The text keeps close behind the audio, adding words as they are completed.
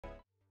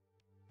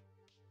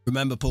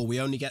Remember, Paul, we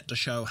only get to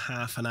show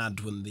half an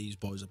ad when these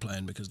boys are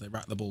playing because they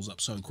rack the balls up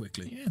so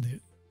quickly. Yeah, they're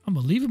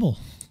unbelievable.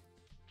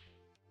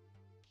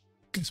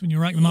 Guess when you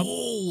rack them up...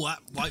 Oh, that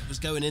white was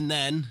going in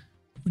then.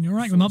 When you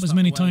rack them up as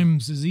many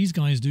times as these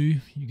guys do,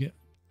 you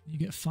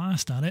get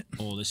fast at it.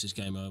 Oh, this is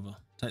game over.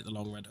 Take the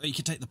long red. Oh, you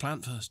can take the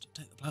plant first.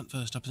 Take the plant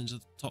first up into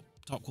the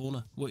top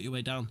corner. Work your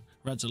way down.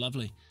 Reds are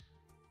lovely.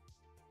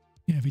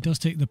 Yeah, if he does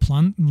take the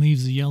plant and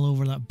leaves the yellow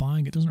over that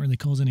bag, it doesn't really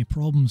cause any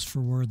problems for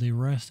where the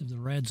rest of the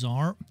reds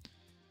are.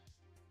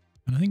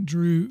 And I think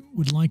Drew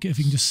would like it if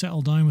he can just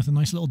settle down with a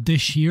nice little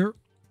dish here.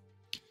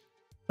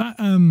 That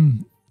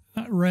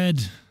red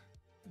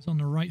is on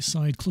the right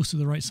side, close to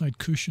the right side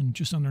cushion,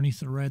 just underneath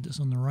the red that's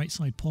on the right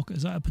side pocket.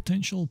 Is that a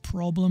potential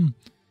problem?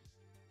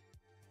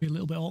 Be a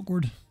little bit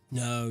awkward.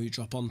 No, you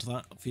drop onto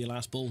that for your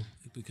last ball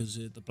because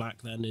the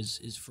black then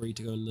is free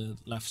to go in the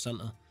left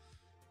centre.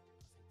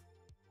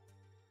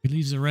 He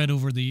leaves the red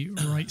over the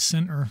right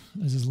centre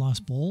as his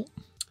last ball.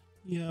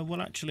 Yeah,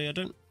 well, actually, I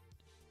don't...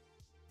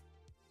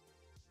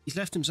 He's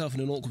left himself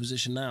in an awkward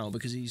position now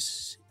because he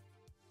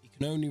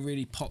can only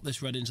really pop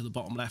this red into the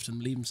bottom left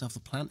and leave himself the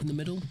plant in the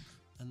middle.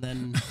 And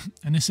then...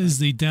 And this is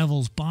the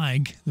Devil's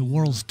Bag, the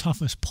world's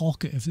toughest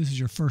pocket. If this is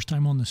your first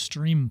time on the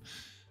stream,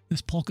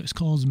 this pocket's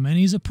caused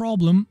many's a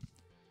problem.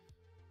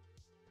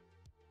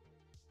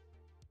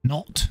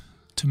 Not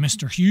to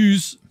Mr.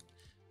 Hughes.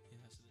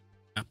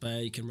 Gap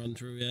there you can run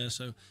through, yeah,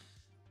 so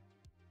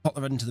pop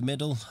the red into the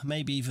middle,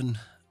 maybe even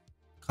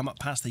come up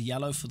past the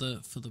yellow for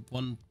the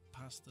one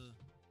past the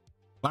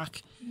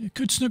black. He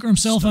could snooker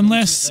himself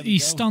unless he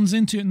stuns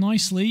into it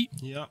nicely.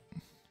 Yeah.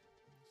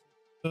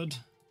 Good.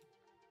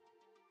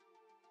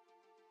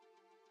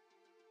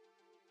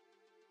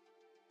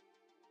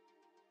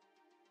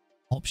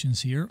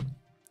 Options here.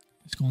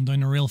 He's going down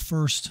the rail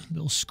first.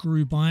 Little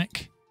screw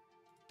back.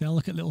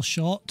 Delicate little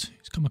shot.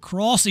 He's come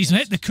across. He's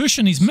hit the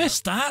cushion. He's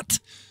missed that.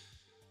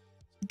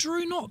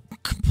 Drew not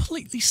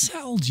completely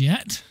settled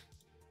yet.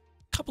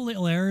 A couple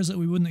little errors that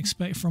we wouldn't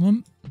expect from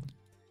him.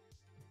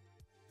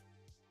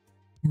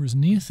 Whereas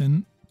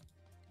Nathan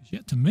is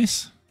yet to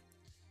miss.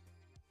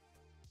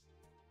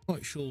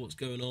 Quite sure what's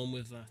going on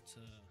with that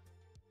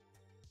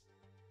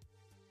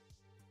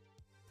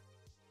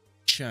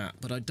chat,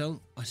 but I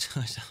don't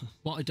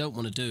what I don't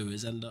want to do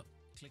is end up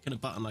clicking a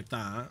button like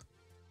that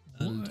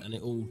and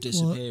it all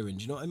disappearing. Well,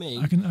 do you know what I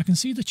mean? I can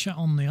see the chat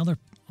on my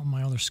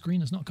other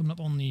screen. It's not coming up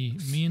on the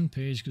main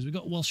page because we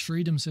got Welsh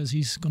Freedom says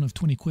he's gonna have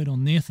 20 quid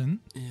on Nathan.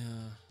 Yeah.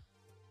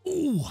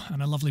 Oh,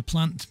 and a lovely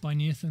plant by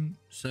Nathan.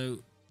 So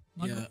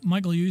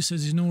Michael Hughes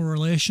says he's no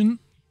relation.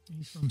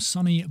 He's from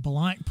sunny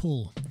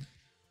Blackpool.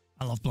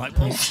 I love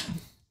Blackpool.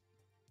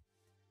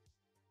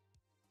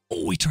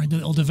 Oh, we tried the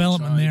little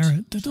development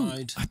there.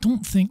 I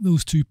don't think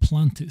those two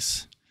plant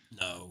it.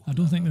 No. I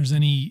don't think there's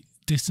any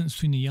distance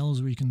between the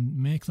yellows where you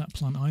can make that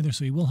plant either,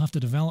 so he will have to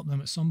develop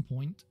them at some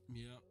point.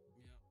 Yeah,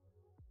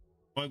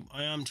 yeah.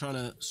 I am trying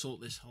to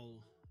sort this whole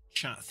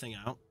chat thing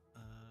out.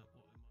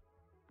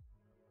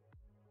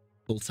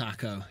 Full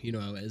taco, you know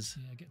how it is.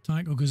 Yeah, get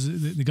taco,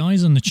 because the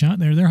guys on the chat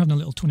there, they're having a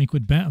little 20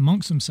 quid bet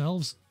amongst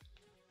themselves.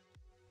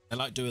 I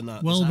like doing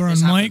that. Wilbur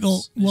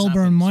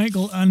and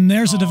Michael, and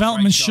there's a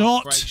development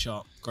shot. Great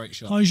shot, great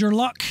shot. How's your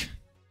luck?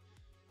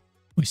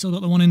 We still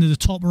got the one into the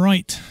top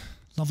right.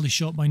 Lovely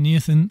shot by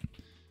Nathan.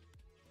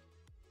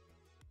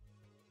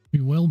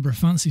 Wilbur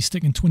fancy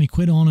sticking 20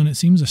 quid on, and it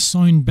seems a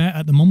sound bet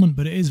at the moment,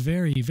 but it is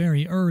very,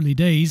 very early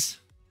days.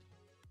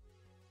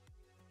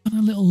 And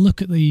a little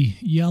look at the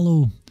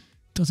yellow.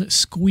 Does it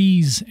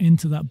squeeze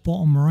into that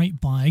bottom right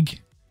bag?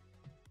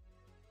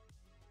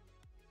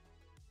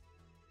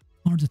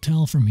 Hard to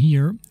tell from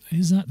here.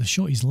 Is that the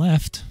shot he's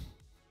left?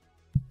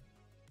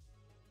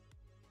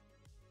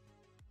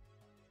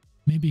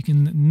 Maybe he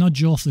can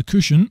nudge off the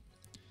cushion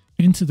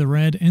into the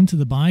red, into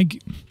the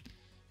bag.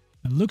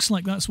 It looks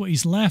like that's what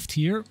he's left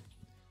here.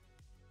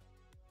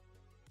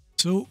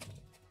 So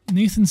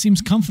Nathan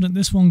seems confident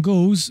this one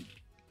goes.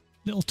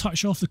 Little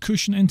touch off the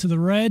cushion into the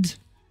red.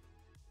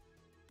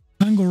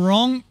 Can't go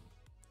wrong.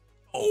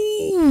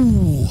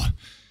 Oh!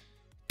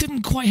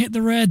 Didn't quite hit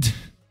the red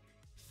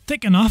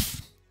thick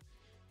enough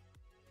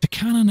to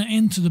cannon it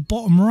into the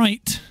bottom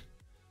right.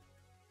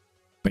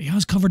 But he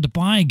has covered the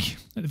bag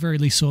at the very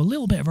least, so a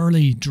little bit of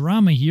early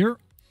drama here.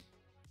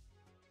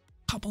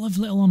 Couple of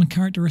little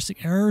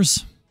uncharacteristic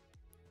errors.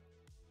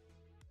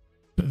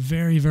 But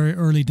very, very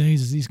early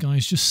days as these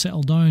guys just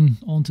settle down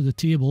onto the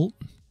table.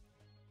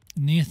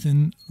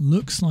 Nathan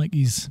looks like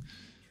he's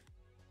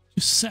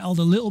just settled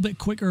a little bit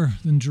quicker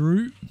than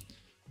Drew,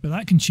 but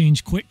that can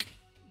change quick.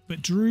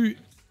 But Drew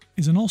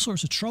is in all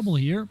sorts of trouble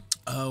here.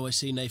 Oh, I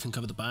see Nathan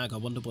covered the bag. I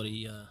wonder what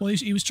he... Well,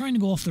 he was trying to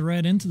go off the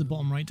red into the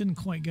bottom right. Didn't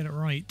quite get it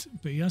right,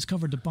 but he has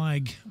covered the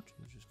bag.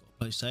 Just got to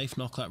play safe,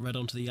 knock that red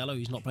onto the yellow.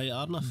 He's not played it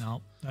hard enough.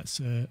 No, that's...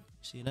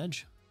 see an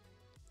edge?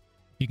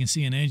 You can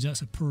see an edge.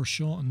 That's a poor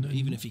shot. And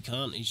even if he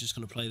can't, he's just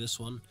going to play this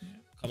one. Yeah.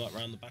 Come up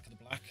round the back of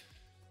the black.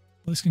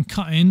 Well, this can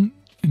cut in,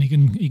 and he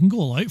can go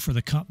all out for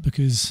the cut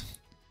because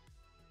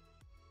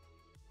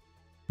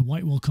the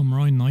white will come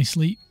round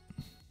nicely.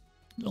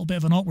 A little bit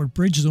of an awkward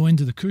bridge though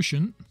into the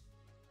cushion.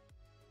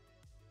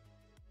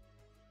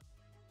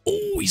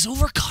 Oh, he's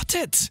overcut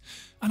it.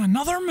 And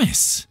another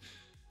miss.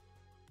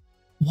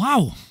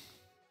 Wow.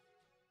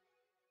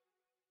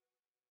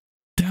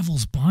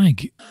 Devil's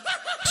Bag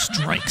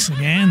strikes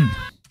again.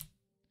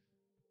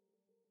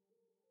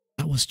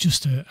 That was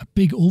just a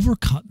big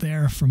overcut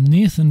there from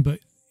Nathan, but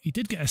he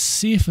did get as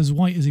safe as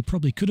white as he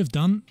probably could have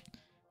done.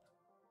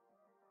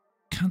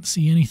 Can't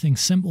see anything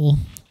simple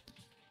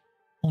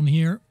on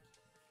here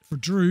for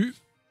Drew.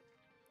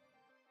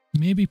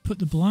 Maybe put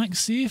the black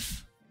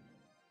safe.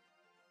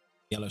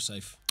 Yellow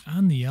safe.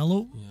 And the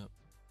yellow. Yeah.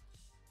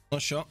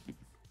 Not shot. Let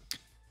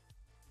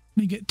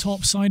me get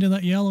top side of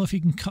that yellow. If he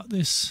can cut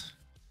this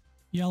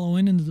yellow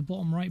in into the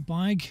bottom right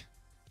bag,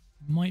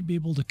 might be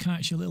able to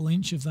catch a little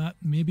inch of that.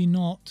 Maybe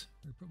not.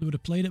 He probably would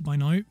have played it by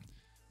now.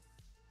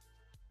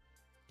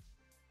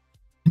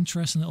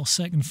 Interesting little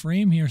second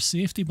frame here.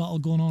 Safety battle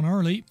going on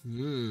early.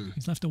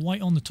 He's left a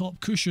white on the top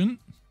cushion.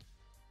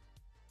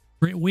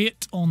 Great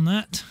weight on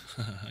that.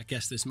 I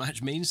guess this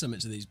match means something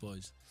to these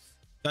boys.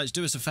 Guys,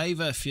 do us a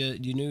favour if you're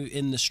new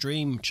in the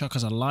stream. Chuck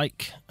us a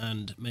like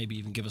and maybe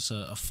even give us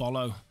a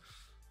follow.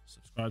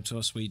 Subscribe to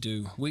us. We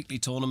do weekly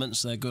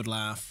tournaments. They're a good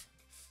laugh.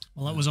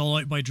 Well, that was all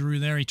out by Drew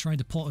there. He tried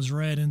to pot his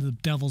red into the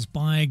Devil's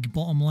Bag,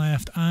 bottom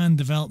left, and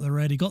develop the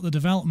red. He got the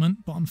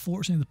development, but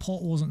unfortunately the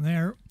pot wasn't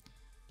there.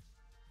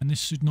 And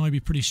this should now be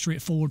pretty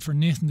straightforward for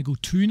Nathan to go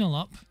 2-0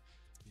 up.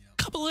 Yep.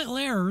 Couple little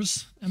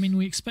errors. I mean,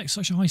 we expect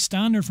such a high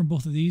standard from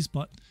both of these,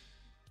 but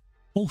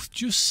both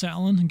just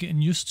settling and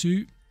getting used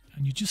to.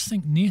 And you just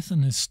think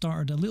Nathan has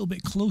started a little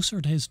bit closer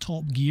to his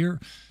top gear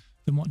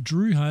than what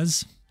Drew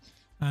has.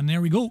 And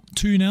there we go,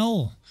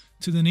 2-0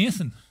 to the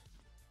Nathan.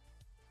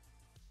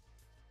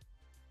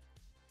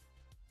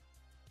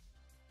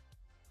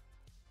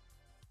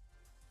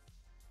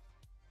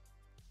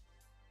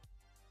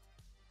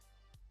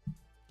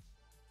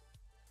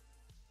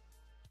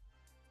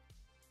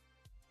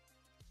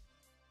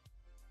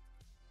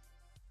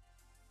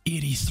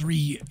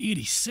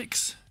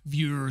 '86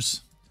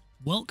 viewers,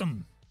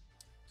 welcome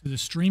to the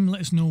stream.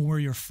 Let us know where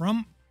you're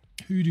from.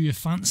 Who do you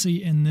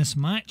fancy in this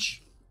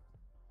match?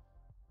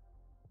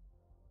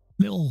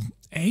 Little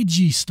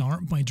edgy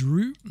start by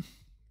Drew.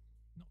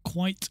 Not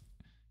quite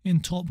in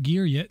top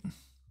gear yet.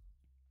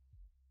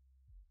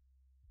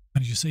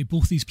 As you say,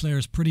 both these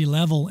players pretty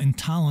level in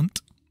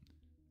talent.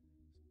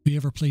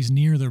 Whoever plays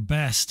near their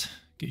best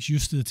gets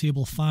used to the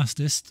table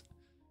fastest.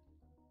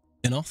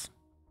 Enough.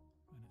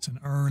 It's an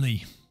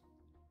early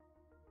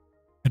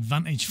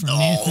advantage for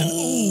Nathan.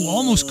 Oh,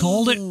 almost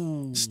called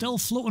it. Still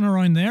floating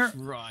around there.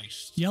 Right.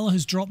 Yellow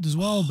has dropped as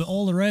well, but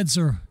all the reds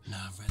are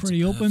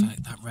pretty open.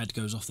 That red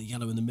goes off the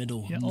yellow in the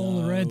middle. Yeah,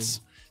 all the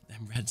reds.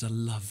 Them reds are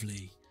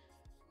lovely.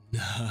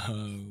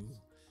 No.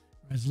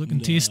 Red's looking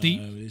tasty.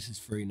 This is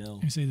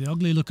 3-0. I say the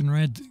ugly looking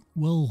red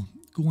will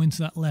go into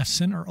that left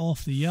centre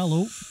off the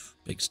yellow.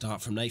 Big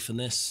start from Nathan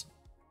this.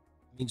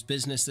 Means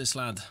business, this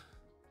lad.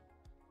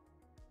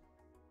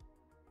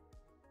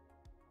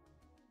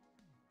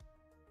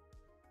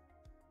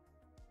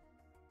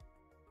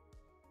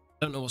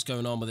 Don't know what's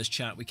going on with this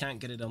chat. We can't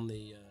get it on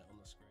the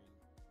screen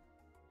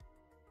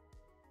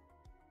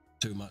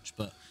too much,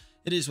 but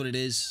it is what it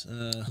is.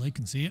 I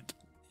can see it.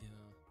 Yeah.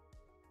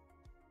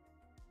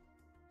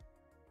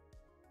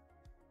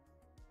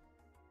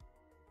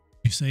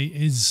 You say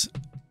is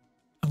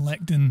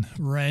electing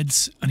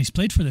reds, and he's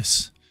played for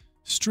this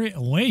straight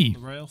away. The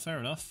rail, fair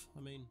enough.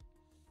 I mean,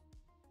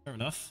 fair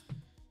enough.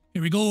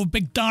 Here we go,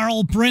 big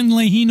Darryl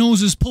Brindley. He knows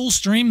his pull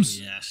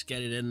streams. Yes,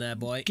 get it in there,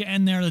 boy. Get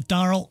in there, the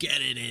Darryl.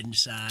 Get it in,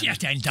 son.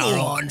 Get in, Darryl.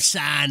 Go on,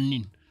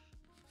 son.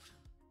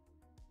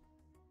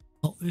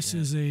 Oh, this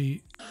is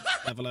a...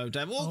 Devil, oh,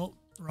 devil. Oh,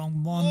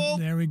 wrong one. Whoa.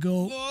 There we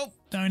go. Whoa.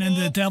 Down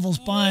into the Devil's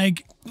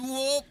Bag.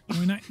 Whoa.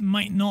 We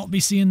might not be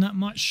seeing that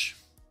much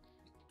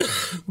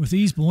with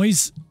these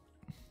boys.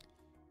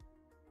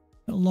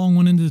 A long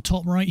one into the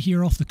top right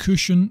here off the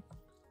cushion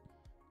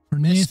for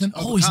Nathan.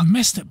 Oh, he's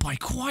missed it by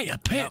quite a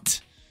bit. Yep.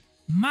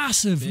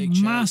 Massive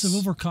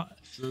overcut.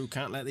 Drew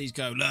can't let these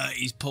go. Look,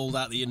 he's pulled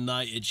out the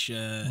United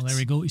shirt. Well, there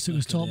we go. He took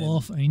his top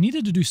off. He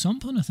needed to do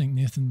something, I think,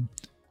 Nathan.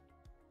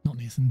 Not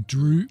Nathan,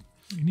 Drew.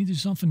 He needed to do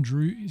something,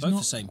 Drew. He's both not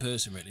the same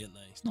person, really, aren't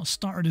they? He's not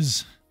started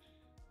his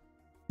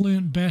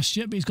fluent best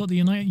yet, but he's got the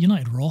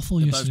United Raffle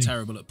They're yesterday. both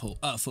terrible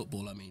at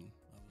football, I mean.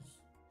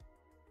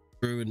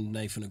 Drew and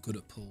Nathan are good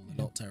at pool. They're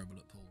not terrible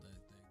at pool.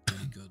 They're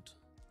really good.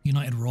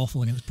 United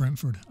Raffle against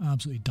Brentford.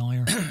 Absolutely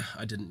dire.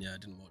 I didn't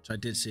watch. I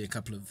did see a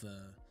couple of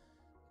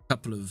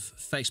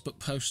Facebook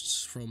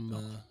posts from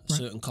a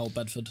certain Cole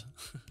Bedford.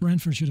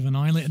 Brentford should have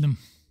annihilated them.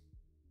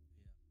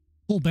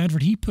 Cole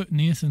Bedford, he put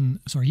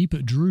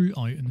Drew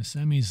out in the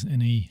semis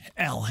in a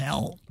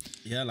hell.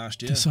 Yeah,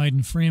 last year.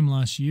 Deciding frame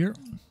last year.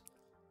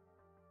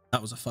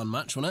 That was a fun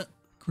match, wasn't it?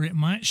 Great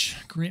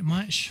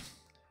match.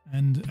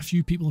 And a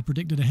few people have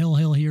predicted a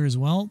hill here as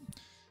well.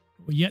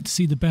 We're yet to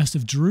see the best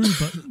of Drew,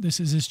 but this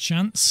is his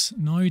chance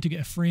now to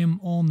get a frame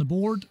on the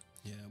board.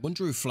 Yeah, when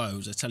Drew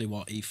flows, I tell you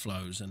what, he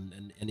flows,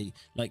 and he,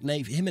 like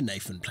him and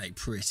Nathan play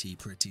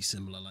pretty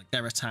similar. Like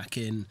they're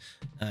attacking,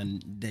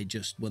 and they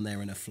just, when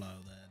they're in a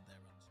flow, they're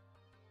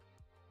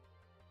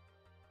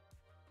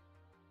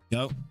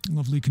Go.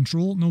 Lovely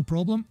control, no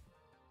problem.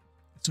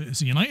 So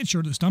it's a United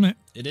shirt that's done it.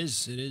 It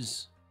is, it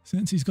is.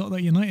 Since he's got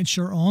that United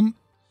shirt on,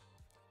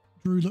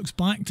 Drew looks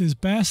back to his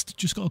best.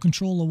 Just got to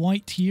control the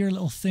white here.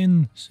 Little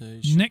thin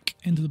nick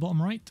into the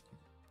bottom right.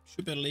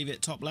 Should be able to leave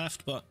it top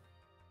left, but...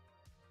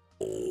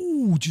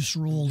 Oh, just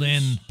rolled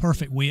in.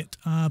 Perfect weight.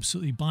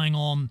 Absolutely bang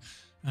on.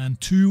 And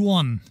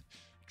 2-1.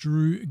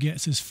 Drew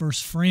gets his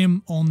first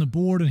frame on the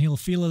board, and he'll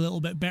feel a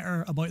little bit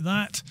better about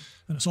that.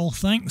 And it's all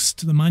thanks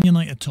to the Man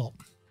United top.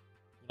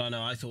 I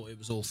know, I thought it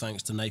was all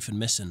thanks to Nathan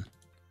missing.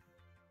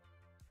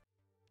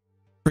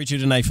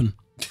 3-2 to Nathan.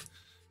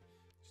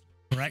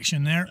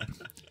 Correction there.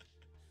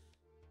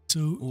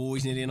 So, oh,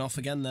 he's nearly off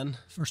again then.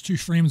 First 2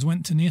 frames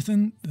went to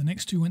Nathan. The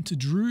next 2 went to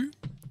Drew.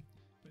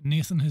 But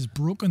Nathan has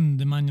broken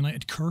the Man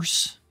United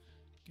curse.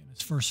 Getting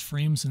his first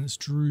frame since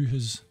Drew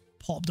has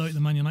popped out the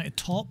Man United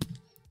top.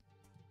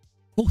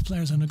 Both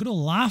players having a good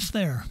old laugh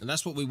there. And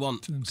that's what we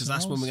want, because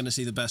that's when we're going to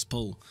see the best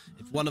pull.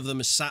 If one of them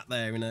is sat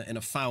there in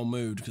a foul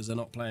mood because they're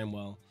not playing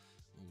well,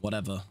 or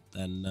whatever,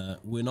 then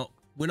we're not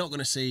going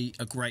to see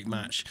a great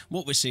match.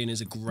 What we're seeing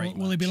is a great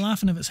match. Will they be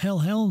laughing if it's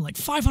hell? Like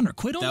 500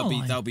 quid on the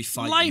line? They'll be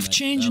fighting.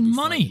 Life-changing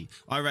money. Fighting.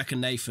 I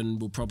reckon Nathan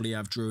will probably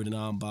have Drew in an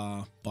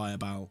armbar by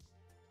about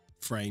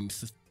frame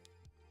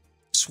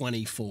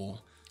 24.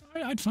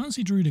 I'd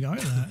fancy Drew to go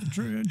out of that.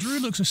 Drew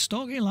looks a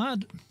stocky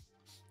lad.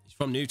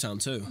 From Newtown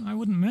too. I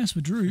wouldn't mess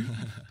with Drew.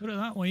 Put it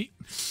that way.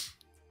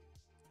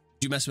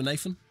 Do you mess with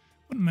Nathan?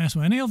 Wouldn't mess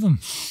with any of them.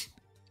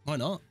 Why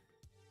not?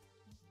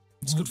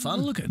 It's good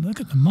fun. Look at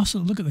the muscle.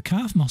 Look at the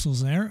calf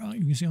muscles there.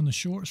 You can see on the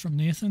shorts from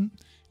Nathan.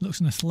 Looks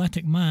an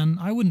athletic man.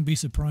 I wouldn't be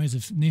surprised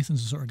if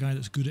Nathan's the sort of guy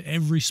that's good at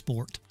every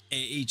sport.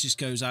 He just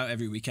goes out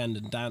every weekend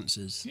and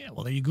dances. Yeah,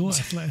 well there you go.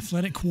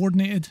 Athletic,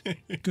 coordinated,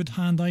 good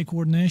hand-eye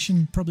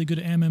coordination. Probably good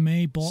at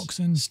MMA,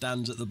 boxing.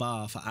 Stands at the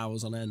bar for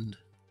hours on end.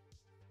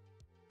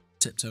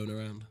 Tiptoeing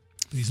around.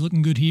 But he's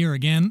looking good here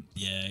again.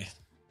 Yeah.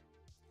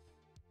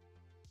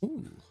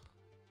 Ooh.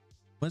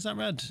 Where's that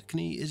red?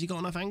 Has he got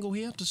enough angle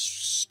here to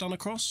stun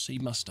across? He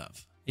must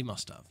have. He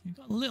must have. He's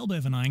got a little bit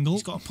of an angle.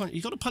 He's got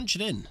to punch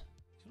it in.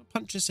 He's got to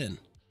punch this in.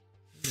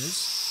 He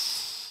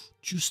is.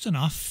 Just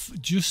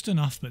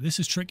enough, but this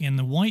is tricky, and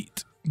the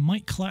white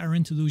might clatter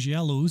into those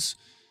yellows.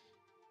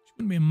 Which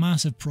wouldn't be a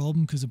massive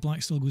problem because the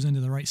black still goes into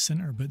the right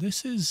centre, but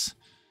this is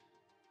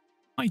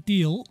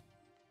ideal.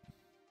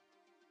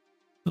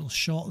 Little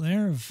shot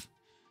there of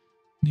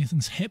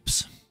Nathan's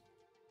hips.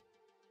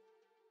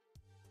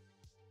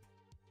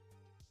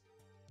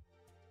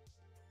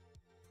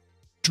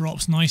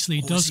 Drops nicely.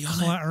 He does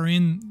clatter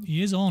in.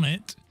 He is on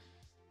it.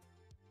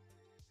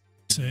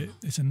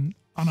 It's an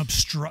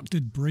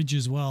unobstructed bridge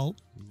as well.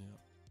 Yeah.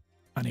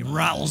 And he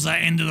rattles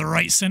that into the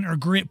right centre.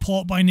 Great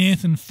pot by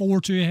Nathan.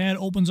 4-2 ahead.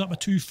 Opens up a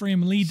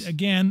 2-frame lead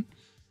again.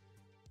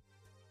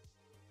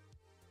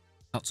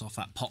 Cuts off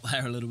that pot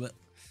there a little bit.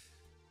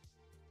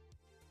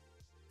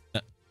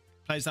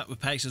 Plays that with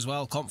pace as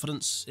well.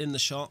 Confidence in the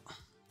shot.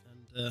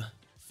 And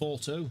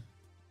 4-2.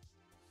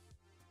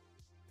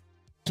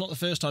 It's not the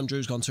first time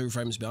Drew's gone 2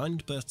 frames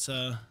behind, but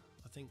I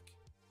think...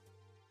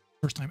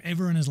 First time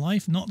ever in his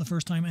life. Not the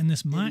first time in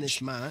this match. In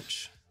this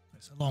match.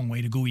 It's a long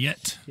way to go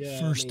yet. Yeah,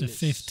 first to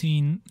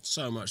 15.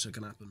 So much that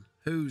can happen.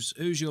 Who's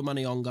your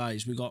money on,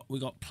 guys? We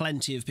got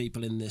plenty of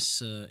people in this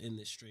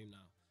stream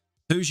now.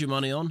 Who's your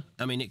money on?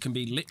 I mean, it can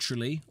be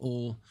literally,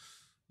 or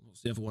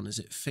what's the other one? Is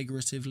it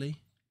figuratively?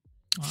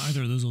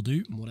 Either of those will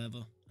do.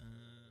 Whatever.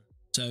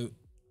 So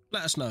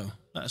let us know.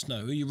 Let us know.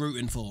 Who are you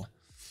rooting for?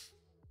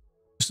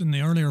 Just in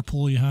the earlier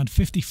poll, you had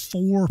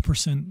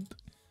 54%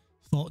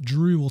 thought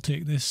Drew will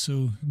take this.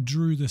 So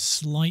Drew, the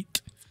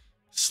slight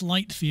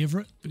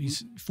favourite, but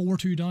he's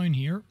 4-2 down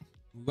here.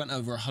 We went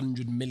over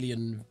 100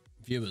 million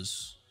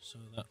viewers, so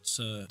that's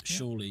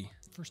surely...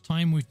 First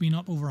time we've been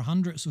up over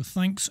 100, so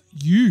thanks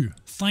you.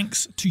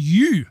 Thanks to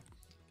you.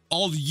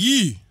 All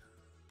you.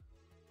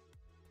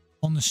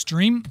 On the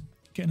stream,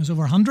 getting us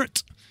over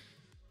 100.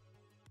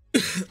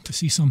 To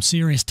see some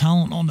serious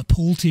talent on the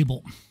poll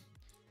table.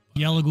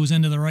 Yellow goes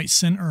into the right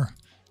centre.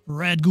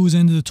 Red goes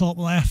into the top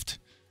left.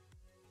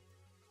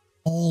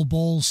 All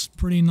balls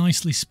pretty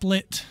nicely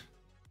split.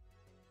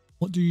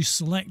 What do you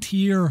select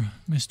here,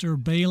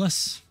 Mr.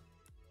 Bayless?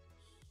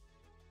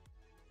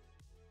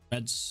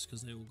 Reds,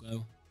 because they all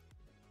go.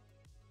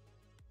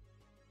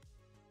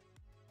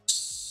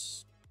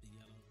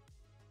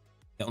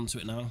 Get onto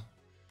it now.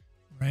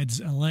 Reds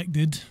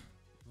elected.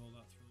 Roll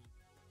that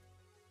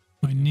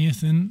through. By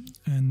Nathan,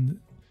 and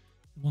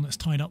the one that's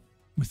tied up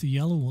with the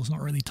yellow, well, it's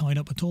not really tied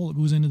up at all. It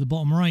goes into the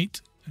bottom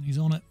right, and he's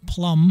on it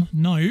plum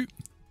now.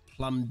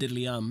 Plum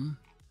diddly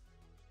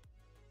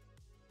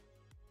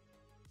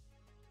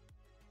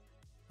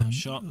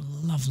shot.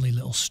 Lovely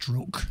little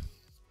stroke.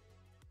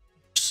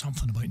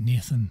 Something about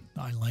Nathan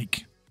that I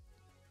like.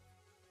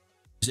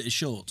 Is it his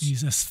shorts?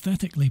 He's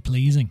aesthetically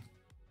pleasing.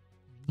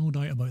 No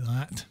doubt about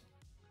that.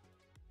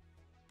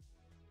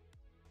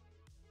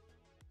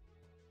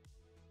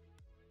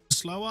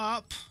 Slow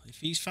up. If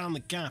he's found the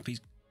gap,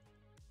 he's...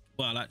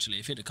 Well, actually,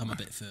 if it had come a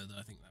bit further,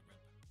 I think that...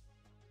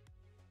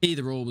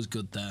 Either or was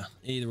good there.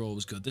 Either or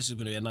was good. This is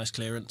going to be a nice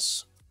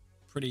clearance.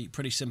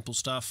 Pretty simple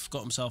stuff.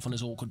 Got himself on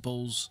his awkward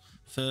balls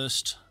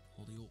first.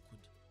 All the awkward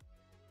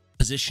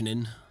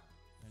positioning.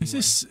 Anyway. Is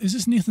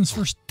this Nathan's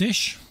first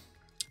dish?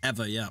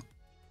 Ever, yeah.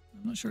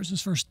 I'm not sure it's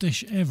his first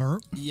dish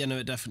ever. Yeah, no,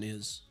 it definitely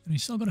is. And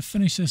he's still got to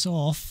finish this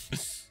off.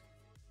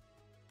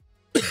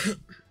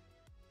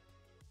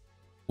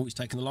 Oh, he's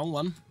taking the long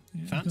one.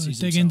 Yeah, Fancies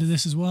dig himself. into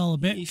this as well a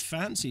bit. He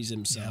fancies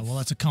himself. Yeah, well,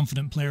 that's a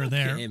confident player Look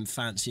there. at him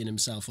fancying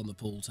himself on the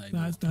pool table.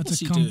 That is a What's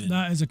he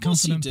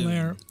confident doing?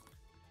 player.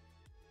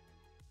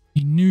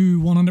 He knew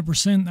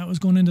 100% that was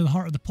going into the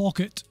heart of the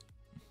pocket.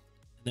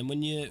 And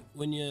then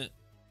when you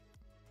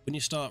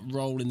start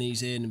rolling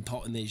these in and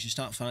potting these, you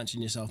start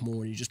fancying yourself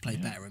more, and you just play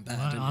better and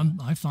better.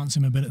 I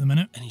fancy him a bit at the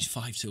minute. And he's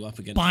 5-2 up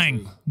against Bang!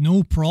 Drew.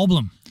 No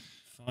problem.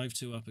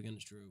 5-2 up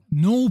against Drew.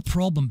 No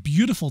problem.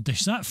 Beautiful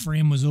dish. That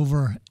frame was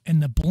over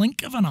in the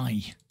blink of an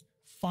eye.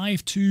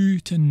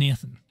 5-2 to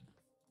Nathan.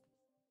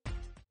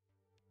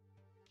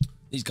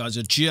 These guys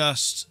are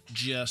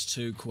just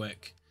too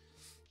quick.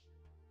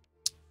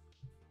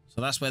 So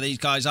that's where these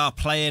guys are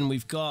playing.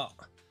 We've got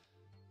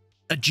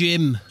a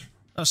gym,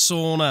 a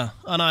sauna,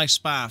 an ice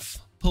bath,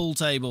 pool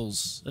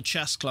tables, a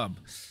chess club.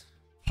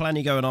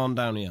 Plenty going on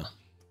down here.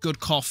 Good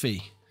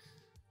coffee.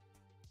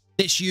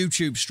 This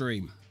YouTube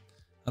stream.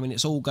 I mean,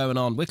 it's all going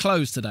on. We're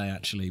closed today,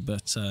 actually,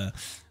 but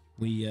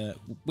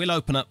we'll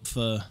open up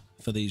for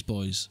these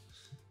boys.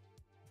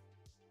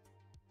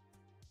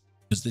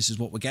 Because this is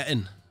what we're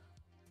getting.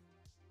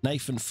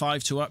 Nathan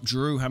 5-2 up.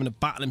 Drew having to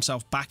battle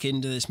himself back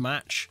into this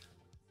match.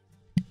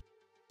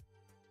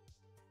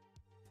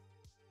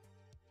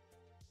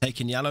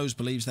 Taking yellows,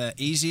 believes they're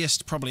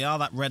easiest. Probably are.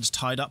 That red's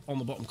tied up on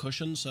the bottom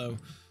cushion, so... You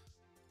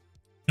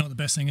know what the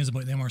best thing is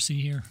about the MRC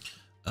here?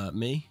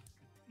 Me?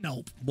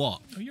 Nope.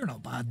 What? Oh, you're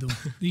not bad, though.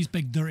 These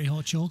big, dirty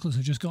hot chocolates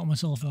I just got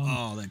myself on.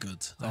 Oh, they're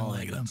good. I Oh,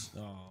 like they're them.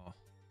 good. Oh.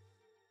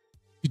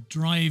 You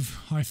drive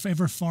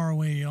however far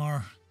away you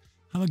are.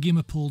 Have a game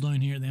of pool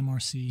down here at the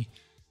MRC.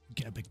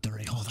 Get a big,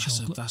 dirty hot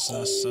chocolate. That's a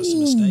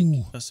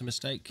mistake. That's a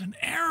mistake. An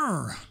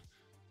error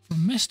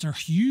from Mr.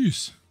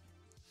 Hughes.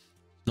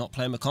 Not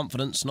playing with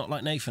confidence. Not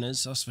like Nathan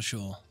is, that's for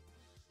sure.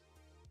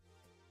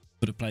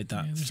 Could have played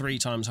that 3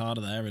 times harder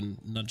there and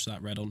nudged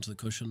that red onto the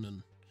cushion,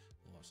 and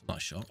that's a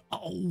nice shot.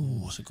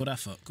 Oh, it's a good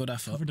effort. Good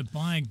effort. Covered the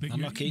bag, but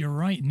Unlucky. you're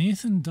right.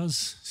 Nathan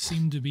does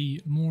seem to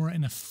be more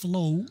in a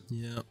flow.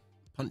 Yeah,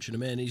 punching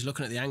him in. He's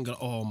looking at the angle.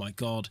 Oh my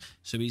god!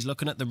 So he's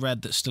looking at the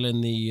red that's still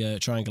in the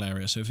triangle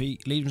area. So if he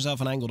leaves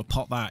himself an angle to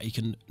pot that, he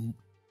can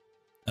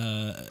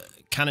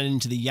cannon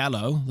into the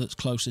yellow that's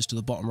closest to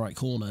the bottom right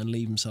corner and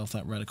leave himself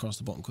that red across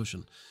the bottom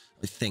cushion.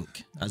 I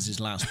think as his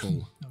last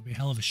ball. That would be a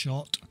hell of a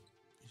shot.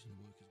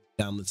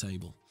 Down the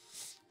table.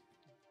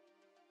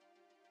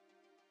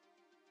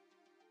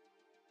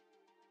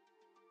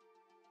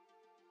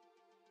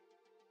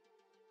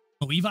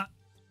 Oh, Eva.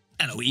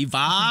 Hello,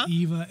 Eva.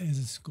 Eva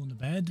is going to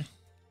bed.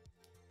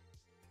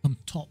 Some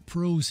top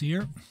pros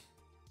here.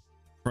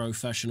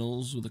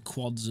 Professionals with the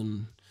quads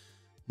and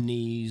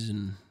knees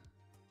and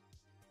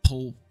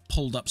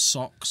pulled up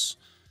socks.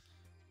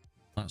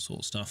 That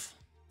sort of stuff.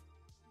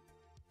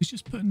 He's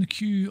just putting the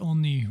cue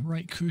on the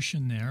right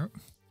cushion there.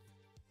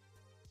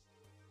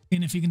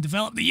 And if he can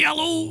develop the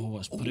yellow. Oh,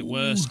 let's put it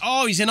worse.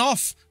 Oh, he's in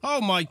off.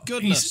 Oh, my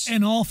goodness. He's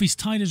in off. He's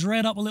tied his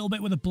red up a little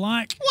bit with the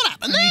black. What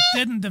happened there? He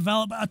didn't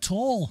develop it at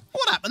all.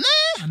 What happened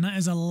there? And that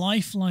is a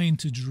lifeline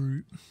to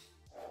Drew.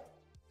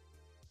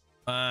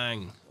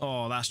 Bang.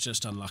 Oh, that's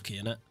just unlucky,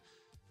 isn't it?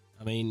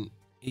 I mean,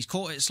 he's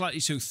caught it slightly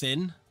too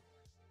thin.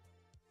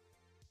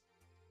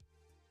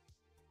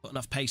 Got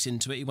enough pace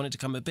into it. He wanted to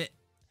come a bit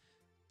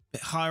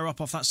higher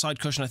up off that side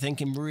cushion, I think,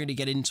 and really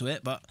get into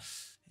it, but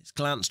it's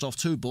glanced off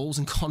 2 balls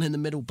and gone in the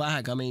middle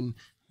bag. I mean,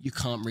 you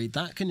can't read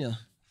that, can you?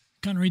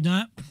 Can't read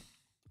that.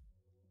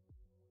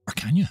 Or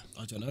can you?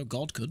 I don't know.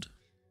 God could.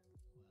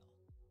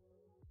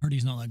 Heard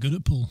he's not that good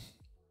at pool.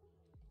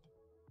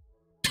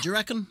 Do you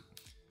reckon?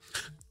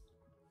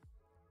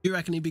 Do you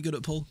reckon he'd be good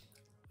at pool?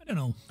 I don't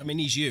know. I mean,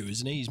 he's you,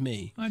 isn't he? He's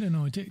me. I don't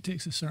know. It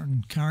takes a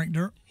certain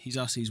character. He's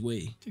us, he's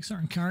we. Takes a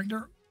certain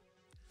character.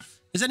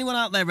 Has anyone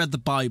out there read the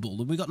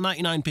Bible? We've got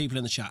 99 people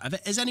in the chat.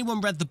 Has anyone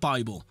read the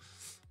Bible?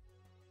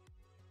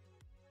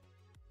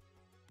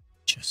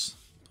 Just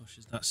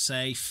pushes that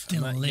safe.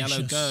 Delicious. And that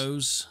yellow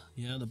goes.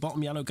 Yeah, the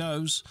bottom yellow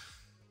goes.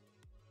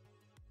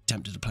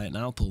 Tempted to play it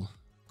now, Paul,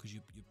 because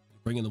you're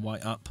bringing the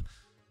white up.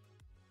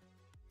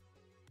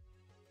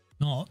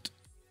 Not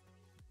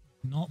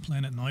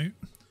playing it now.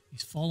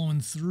 He's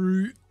following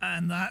through,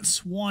 and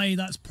that's why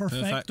that's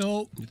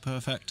perfecto.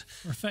 Perfect.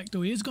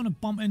 Perfecto. He is going to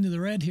bump into the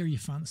red here, you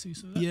fancy.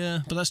 So that, yeah,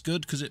 but that's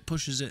good because it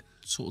pushes it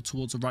sort of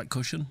towards the right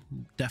cushion.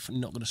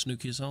 Definitely not going to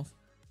snooker yourself.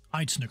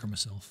 I'd snooker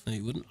myself. No,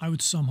 you wouldn't. I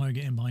would somehow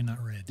get in behind that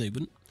red. No, you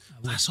wouldn't.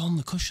 That's on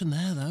the cushion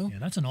there, though. Yeah,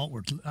 that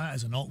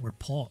is an awkward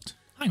pot.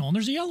 Hang on,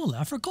 there's a yellow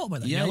there. I forgot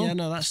about that yellow. Yeah,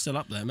 no, that's still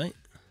up there, mate.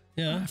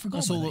 Yeah, I forgot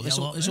that's about all. that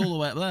It's yellow all the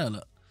way up there.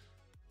 Look.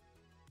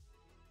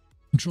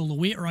 Control the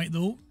weight right,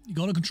 though. You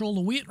got to control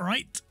the weight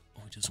right.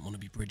 Oh, he doesn't want to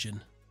be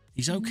bridging.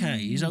 He's okay.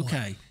 He's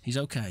okay. He's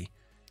okay.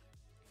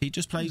 He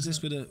just plays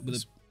this with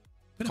a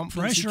Bit of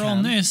pressure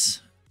on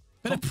this.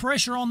 Bit of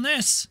pressure on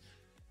this.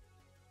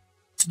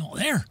 It's not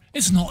there.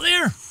 It's not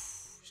there.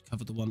 He's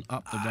covered the one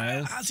up the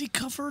rail. Has he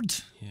covered?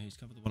 Yeah, he's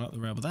covered the one up the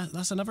rail. But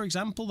that's another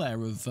example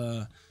there of...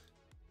 I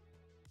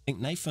think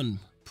Nathan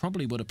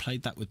probably would have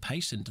played that with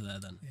pace into there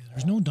then. Yeah,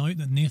 there's no doubt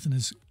that Nathan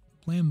is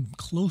playing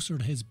closer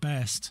to his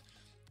best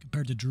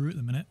compared to Drew at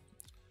the minute.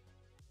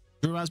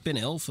 Drew has been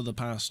ill for the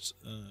past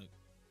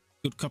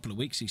good couple of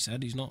weeks, he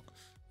said. He's not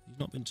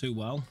been too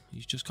well.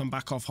 He's just come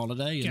back off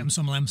holiday. Get him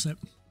some Lemsip.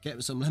 Get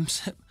him some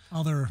Lemsip.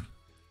 Other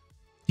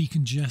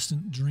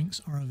decongestant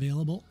drinks are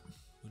available.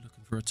 We're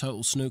looking for a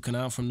total snooker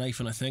now from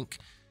Nathan, I think.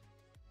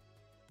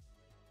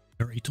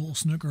 Dirty total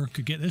snooker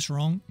could get this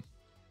wrong.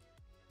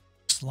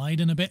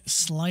 Slide in a bit,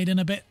 slide in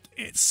a bit.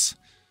 It's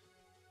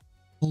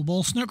full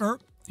ball snooker.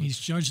 He's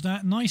judged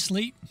that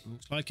nicely.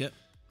 Looks like it.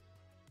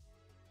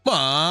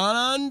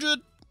 100.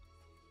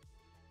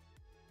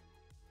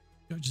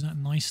 Judged that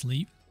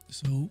nicely.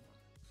 So,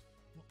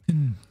 what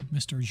can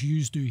Mr.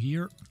 Hughes do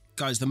here?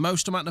 Guys, the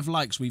most amount of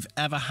likes we've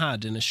ever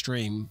had in a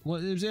stream.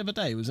 What, it was the other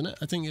day, wasn't it?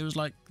 I think it was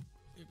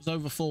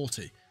over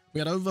 40. We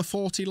had over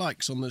 40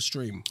 likes on the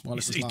stream while it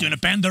was He's live. doing a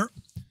bender.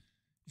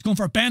 He's going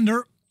for a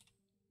bender.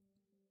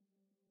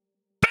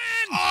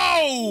 Bend!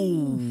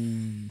 Oh!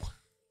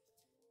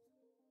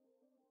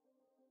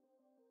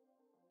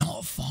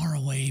 Not far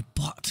away,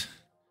 but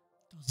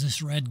does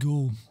this red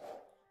go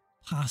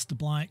past the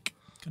black?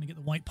 Can I get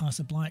the white past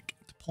the black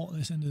to pot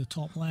this into the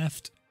top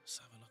left? Let's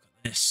have a look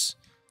at this.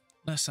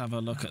 Let's have a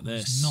look at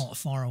this. It's not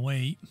far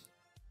away.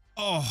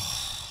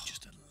 Oh,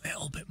 just a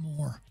little bit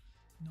more.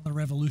 Another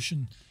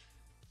revolution.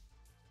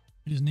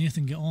 How does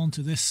Nathan get on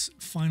to this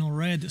final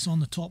red that's on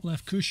the top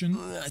left cushion?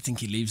 I think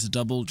he leaves the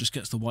double, just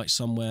gets the white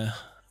somewhere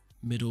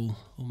middle.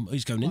 Oh,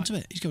 he's going into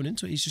it. He's going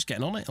into it. He's just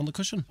getting on it, on the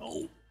cushion.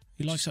 Oh,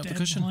 he likes up the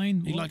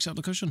cushion. He likes up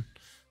the cushion.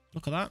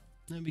 Look at that.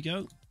 There we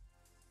go.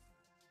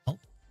 Oh,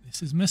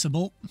 this is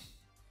missable.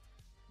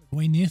 The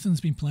way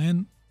Nathan's been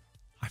playing,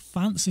 I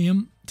fancy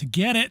him to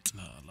get it.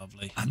 Oh,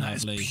 lovely. And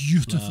lovely, that is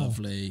beautiful.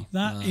 Lovely.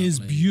 That is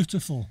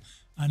beautiful.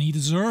 And he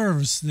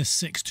deserves this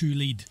 6-2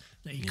 lead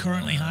that he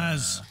currently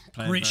has.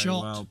 Great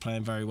shot. Well,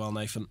 playing very well,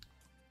 Nathan.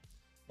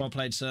 Well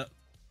played, sir.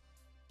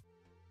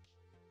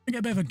 I get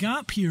a bit of a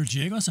gap here,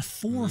 Jake. That's a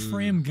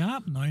 4-frame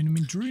gap now. I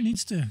mean, Drew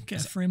needs to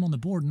get a frame on the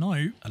board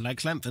now. A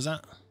leg length, is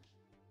that?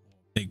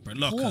 Big bro.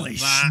 Look Holy at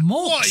that.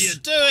 smokes. What are you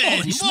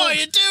doing? What are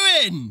you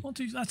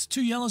doing? That's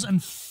 2 yellows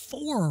and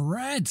 4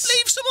 reds.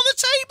 Leave some on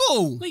the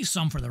table. Leave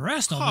some for the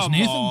rest of us, Come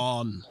Nathan.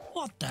 on.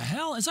 What the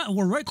hell? Is that a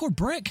world record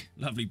break?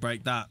 Lovely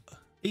break, that.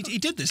 He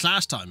did this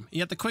last time. He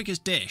had the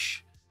quickest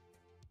dish.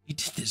 He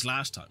did this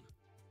last time.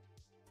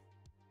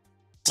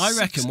 I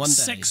reckon one day.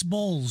 6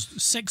 balls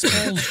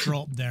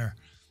dropped there.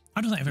 I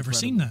don't think I've ever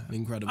seen that.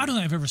 Incredible. I don't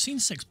think I've ever seen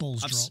 6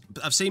 balls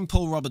drop. I've seen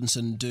Paul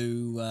Robinson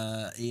do.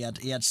 He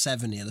had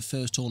 7 here. The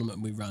first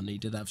tournament we ran, he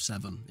did have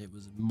 7. It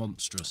was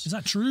monstrous. Is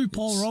that true,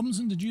 Paul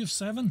Robinson? Did you have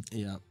 7?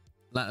 Yeah.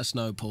 Let us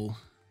know, Paul.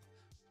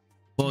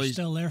 Boys, you're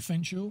still there,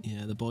 Fincho?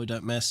 Yeah, the boy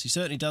don't miss. He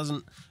certainly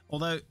doesn't.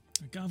 Although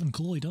Gavin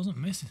Cole, he doesn't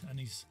miss, and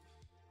he's.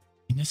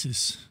 I mean, this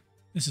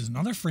is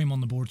another frame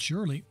on the board,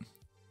 surely.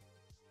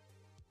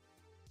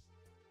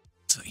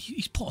 So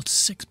he's potted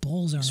 6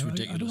 balls there. It's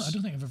ridiculous. I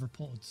don't think I've ever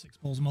potted 6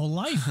 balls in my whole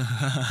life.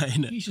 I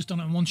know. He's just done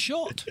it in one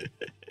shot.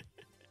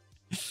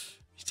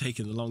 He's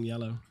taking the long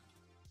yellow.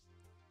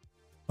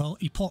 Well,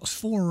 he pots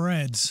 4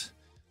 reds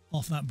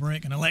off that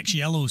break and elects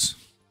yellows.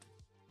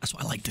 That's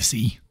what I like to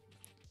see.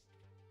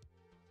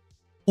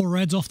 4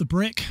 reds off the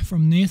break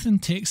from Nathan,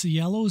 takes the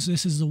yellows.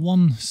 This is the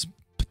one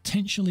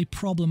potentially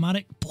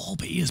problematic ball,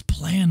 but he is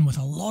playing with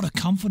a lot of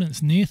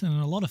confidence, Nathan,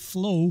 and a lot of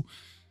flow.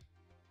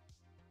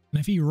 And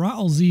if he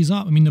rattles these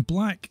up, I mean, the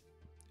black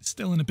is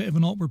still in a bit of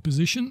an awkward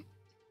position.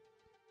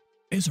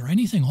 Is there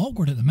anything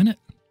awkward at the minute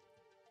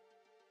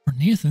for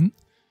Nathan?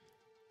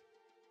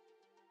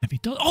 If he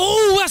does...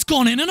 Oh, that's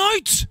gone in and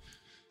out!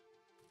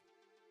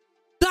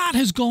 That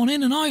has gone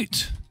in and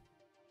out.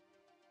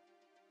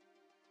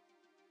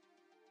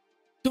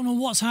 Don't know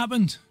what's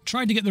happened.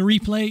 Tried to get the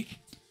replay.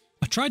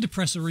 I tried to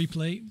press a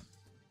replay.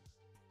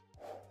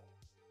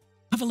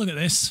 Have a look at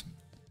this.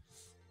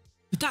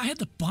 Did that hit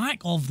the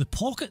back of the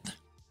pocket?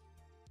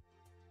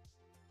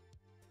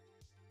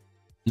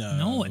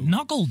 No, it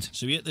knuckled.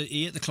 So he hit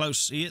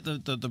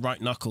the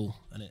right knuckle,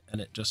 and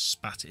it just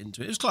spat it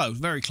into it. It was close,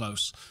 very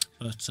close,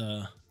 but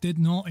did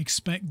not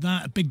expect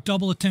that. A big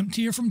double attempt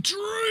here from Drew.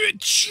 It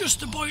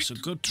just about a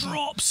good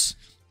drops.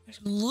 It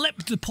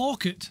lipped the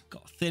pocket.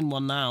 Got a thin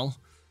one now.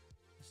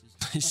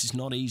 This is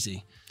not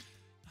easy.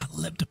 That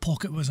lipped the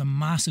pocket was a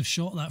massive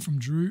shot, that from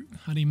Drew.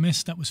 Had he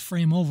missed, that was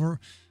frame over.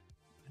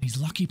 And he's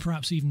lucky,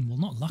 perhaps even, well,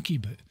 not lucky,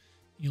 but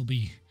he'll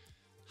be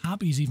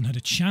happy he's even had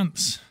a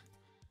chance.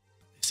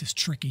 This is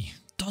tricky.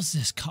 Does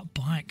this cut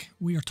back?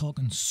 We are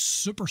talking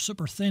super,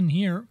 super thin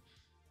here.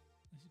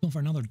 He's going for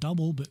another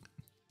double, but...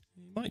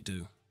 He might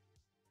do.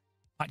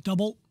 Back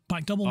double.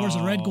 Back double. Where's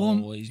the red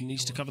going? He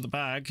needs to cover the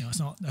bag.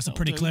 No, that's a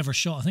pretty clever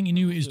shot. I think he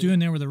knew what he was doing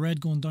there with the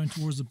red going down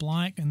towards the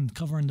black and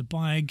covering the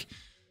bag.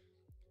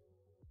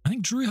 I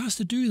think Drew has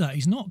to do that.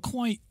 He's not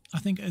quite, I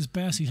think, at his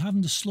best. He's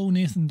having to slow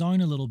Nathan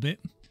down a little bit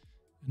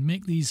and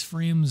make these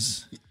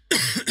frames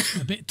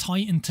a bit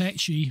tight and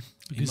tetchy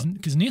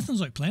because Nathan's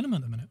like playing him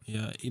at the minute.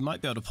 Yeah, he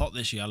might be able to pot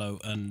this yellow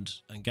and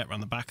get around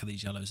the back of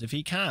these yellows. If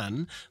he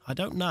can, I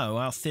don't know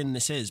how thin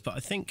this is, but I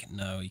think,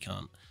 no, he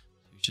can't.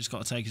 He's just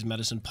got to take his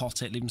medicine,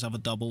 pot it, leave himself a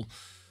double.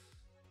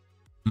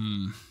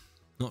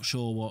 Not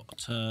sure what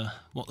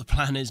the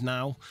plan is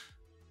now.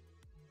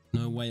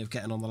 No way of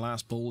getting on the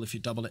last ball if you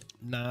double it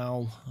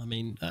now. I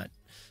mean,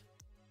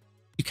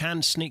 you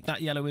can sneak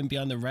that yellow in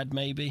behind the red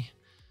maybe,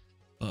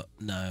 but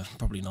no,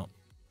 probably not.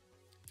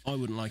 I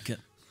wouldn't like it.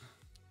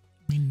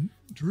 I mean,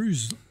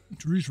 Drew's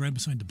red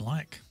beside the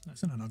black.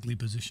 That's in an ugly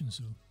position,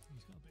 so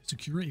he's got a bit of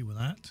security with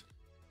that.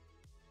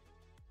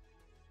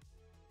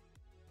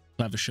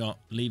 Clever shot,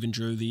 leaving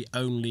Drew the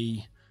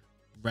only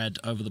red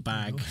over the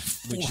bag,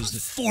 which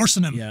is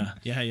forcing him. Yeah.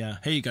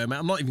 Here you go, mate.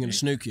 I'm not even going to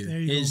snook you.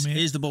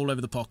 Here's the ball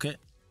over the pocket.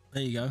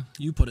 There you go.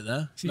 You put it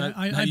there. See,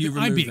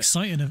 I'd be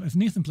excited if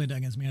Nathan played that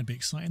against me. I'd be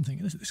excited,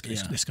 thinking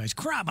this guy's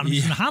crap. I'm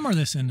just going to hammer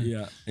this in.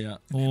 Yeah.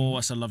 Oh,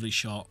 that's a lovely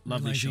shot.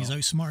 Lovely shot. He's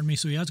outsmarting me,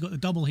 so he has got the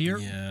double here.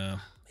 Yeah,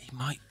 he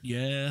might.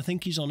 Yeah, I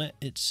think he's on it.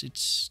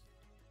 It's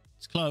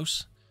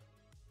close.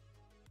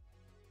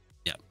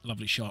 Yeah,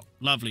 lovely shot.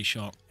 Lovely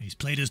shot. He's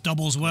played his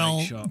doubles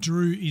well.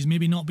 Drew, he's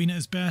maybe not been at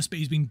his best, but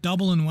he's been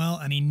doubling well,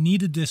 and he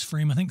needed this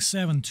frame. I think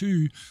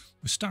 7-2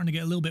 was starting to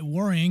get a little bit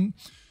worrying.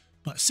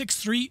 But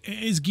 6-3,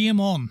 it is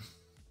game on.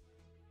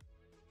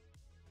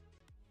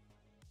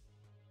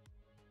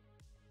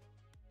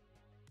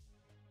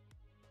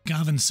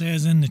 Gavin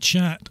says in the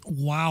chat,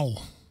 wow.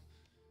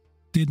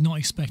 Did not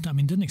expect that. I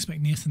mean, didn't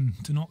expect Nathan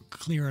to not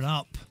clear it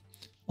up.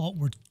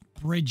 Awkward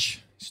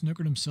bridge.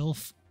 Snookered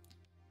himself.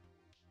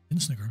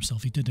 Didn't snooker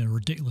himself. He did a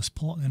ridiculous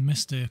pot and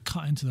missed a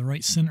cut into the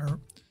right centre.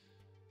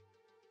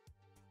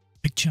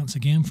 Big chance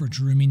again for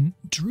Drew. I mean,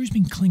 Drew's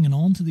been clinging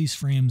on to these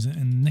frames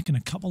and nicking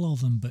a couple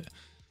of them, but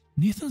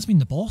Nathan's been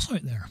the boss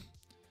out there.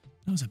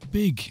 That was a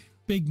big,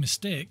 big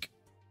mistake.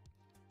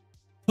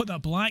 Put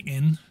that black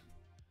in.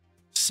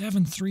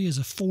 7-3 is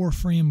a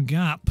 4-frame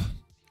gap.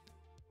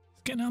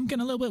 I'm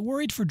getting a little bit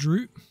worried for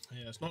Drew.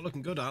 Yeah, it's not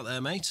looking good out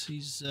there, mate.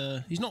 He's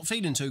not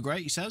feeling too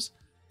great, he says.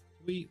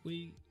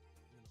 We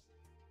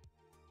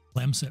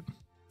Lemsip.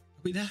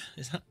 Are we there?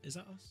 Is that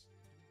us?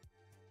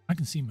 I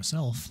can see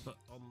myself. But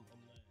on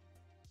there.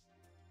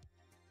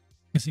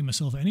 I can see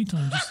myself at any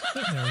time. Just,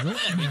 there we go.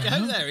 There we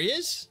go. There he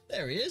is.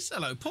 There he is.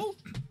 Hello, Paul.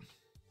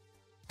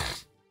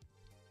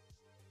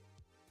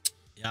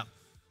 Yeah.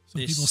 Some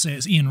people say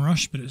it's Ian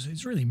Rush, but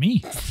it's really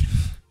me.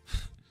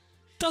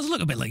 Does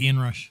look a bit like Ian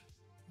Rush.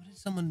 What is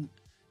someone?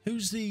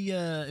 Who's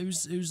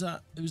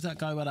that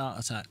guy who had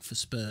heart attack for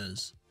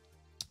Spurs?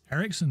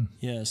 Ericsson.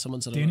 Yeah,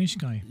 someone said Danish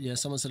guy. Yeah,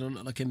 someone said I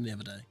look like him the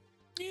other day.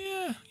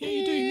 Yeah,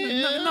 you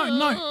do.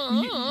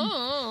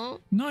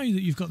 Now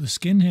that you've got the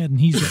skinhead and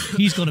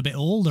he's got a bit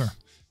older,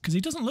 because he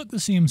doesn't look the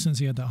same since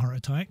he had that heart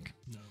attack.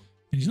 No.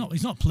 And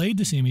he's not played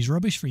the same. He's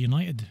rubbish for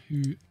United,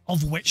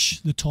 of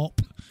which the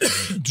top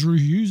Drew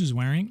Hughes is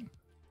wearing.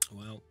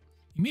 Well,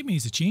 he maybe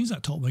needs to change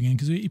that top again,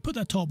 because he put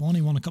that top on.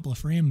 He won a couple of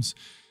frames.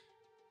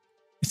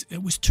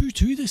 It was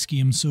 2-2 this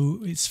game, so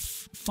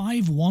it's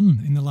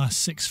 5-1 in the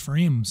last 6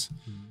 frames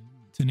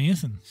to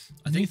Nathan.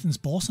 I think Nathan's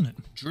bossing it.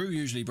 Drew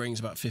usually brings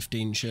about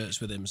 15 shirts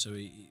with him, so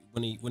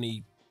when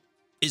he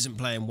isn't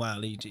playing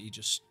well, he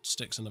just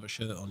sticks another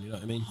shirt on. You know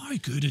what I mean? How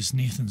good is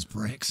Nathan's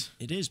bricks?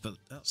 It is, but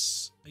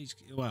he's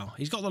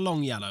got the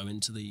long yellow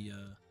into the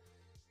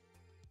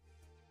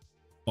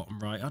bottom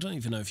right. I don't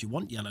even know if you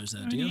want yellows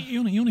there, do you? He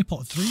only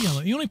potted 3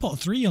 yellows. He only potted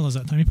 3 yellows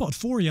that time. He potted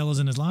 4 yellows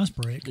in his last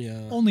break.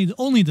 Yeah. Only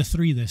the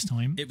 3 this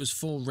time. It was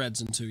 4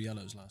 reds and 2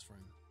 yellows last frame.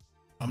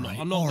 I'm not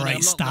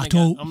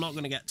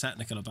going to get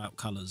technical about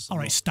colours. All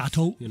right,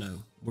 Stato. You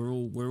know, we're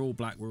all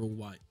black. We're all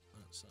white.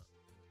 That's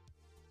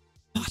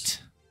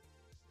what?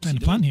 Playing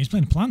the plant here. He's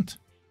playing the plant.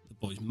 The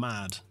boy's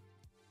mad.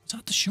 Is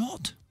that the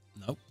shot?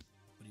 Nope.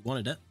 But he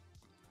wanted it.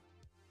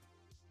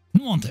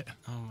 Didn't want it.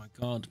 Oh my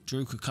God.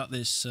 Drew could cut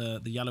this,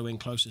 the yellow in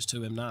closest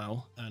to him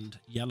now, and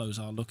yellows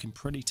are looking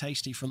pretty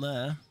tasty from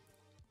there.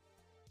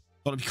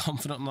 Got to be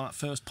confident on that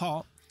first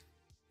pot.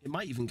 It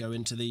might even go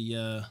into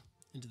the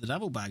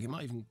devil bag. It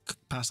might even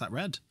pass that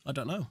red. I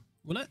don't know.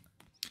 Will it?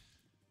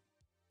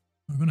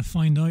 We're going to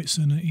find out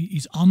soon.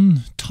 He's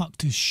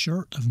untucked his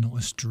shirt, I've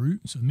noticed, Drew.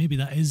 So maybe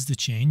that is the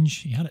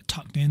change. He had it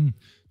tucked in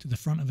to the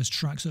front of his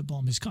tracksuit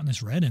bottom. He's cutting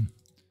this red in.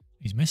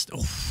 He's missed.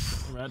 Oh,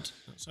 red.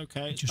 That's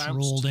okay. It just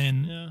rolled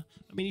in. Yeah.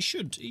 I mean, he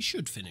should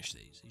finish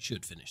these. He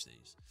should finish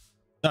these.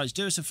 Guys,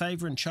 do us a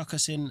favour and chuck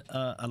us in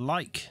a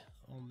like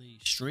on the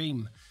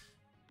stream.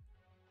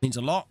 It means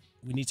a lot.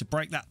 We need to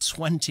break that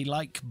 20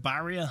 like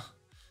barrier.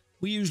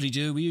 We usually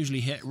do. We usually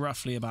hit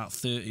roughly about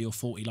 30 or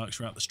 40 likes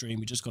throughout the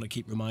stream. We just got to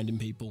keep reminding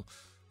people.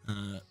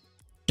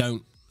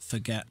 Don't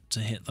forget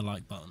to hit the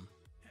like button.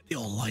 Hit the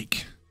old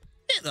like.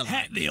 Hit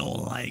the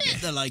old like.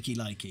 Hit the likey.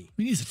 I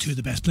mean, these are 2 of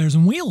the best players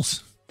in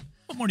Wales.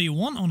 What more do you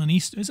want on an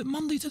Easter? Is it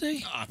Monday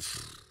today?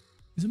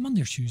 Is it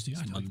Monday or Tuesday?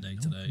 It's Monday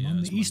know. today.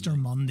 Monday, yeah, Easter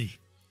Monday.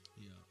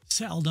 Yeah.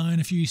 settle down,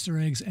 a few Easter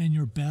eggs in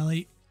your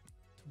belly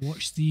to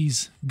watch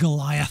these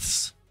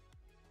Goliaths.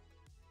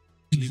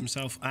 Leave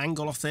himself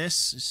angle off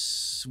this.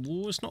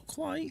 It's not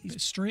quite.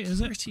 It's straight,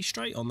 is it? Pretty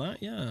straight on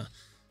that, yeah.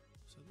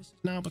 So this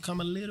has now become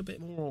a little bit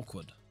more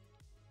awkward.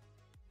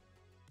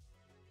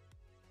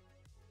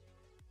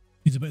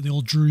 He's a bit of the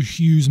old Drew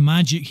Hughes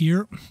magic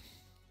here.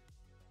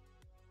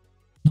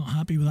 Not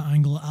happy with that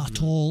angle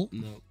at all.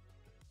 No.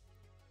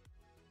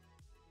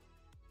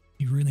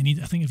 You really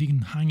need, I think if you can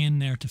hang in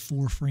there to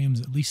 4 frames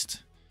at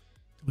least,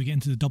 till we get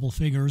into the double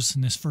figures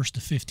in this first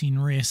to 15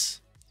 race,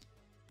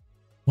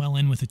 well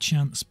in with a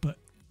chance, but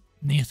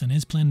Nathan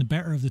is playing the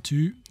better of the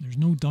two. There's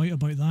no doubt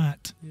about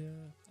that. Yeah.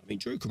 I mean,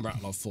 Drew can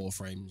rattle off 4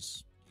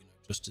 frames, you know,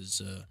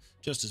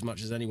 just as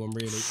much as anyone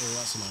really. Oh,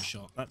 that's a nice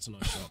shot. That's a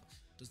nice shot.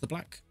 Does the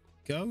black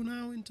go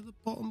now into the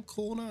bottom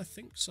corner? I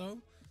think so.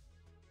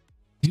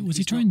 Was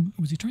he trying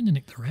to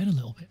nick the red a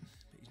little bit?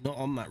 He's not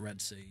on that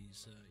red, see.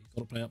 He's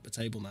got to play up the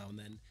table now, and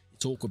then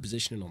it's awkward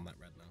positioning on that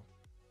red now.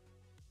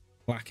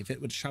 Black, if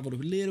it would have travelled a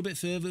little bit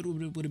further, it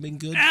would have been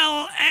good.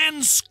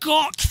 LN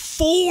Scott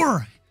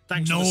 4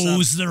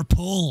 knows their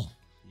pull.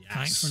 Yes.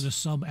 Thanks for the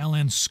sub,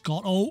 LN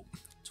Scott. Oh,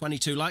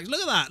 22 likes.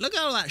 Look at that. Look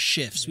how that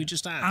shifts. Yeah. We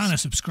just asked. And a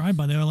subscribe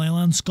by the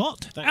LN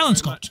Scott. Thank you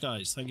very much,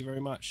 guys. Thank you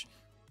very much.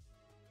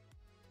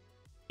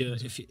 Yeah,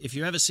 if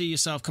you ever see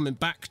yourself coming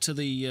back to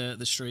the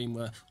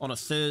stream on a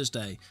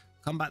Thursday,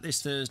 come back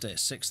this Thursday at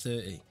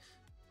 6:30.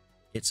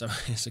 It's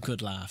a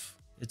good laugh.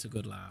 It's a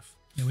good laugh.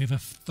 Yeah, we have a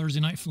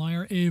Thursday night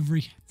flyer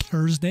every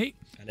Thursday,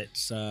 and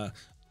it's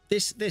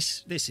this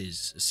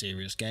is a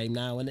serious game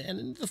now,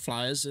 and the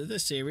flyers they're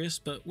serious,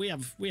 but we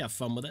have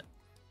fun with it.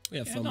 We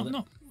have fun with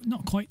it.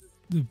 Not quite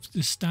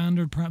the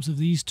standard perhaps of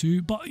these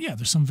two, but yeah,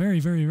 there's some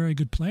very, very, very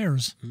good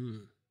players.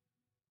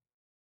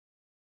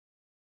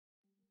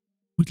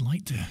 Would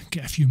like to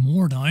get a few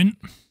more down.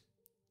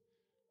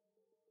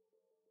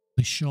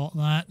 He shot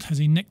that. Has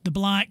he nicked the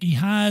black? He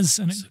has,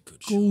 and it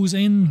goes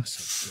in.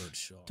 That's a good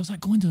shot. Does that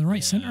go into the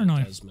right centre now?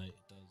 It does, mate.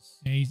 It does.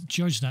 Yeah, he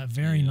judged that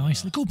very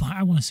nicely. Go back.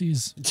 I want to see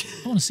his.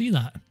 I want to see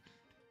that. I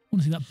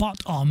want to see that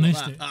butt. Oh,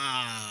 missed it.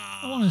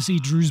 I want to see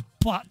Drew's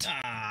butt.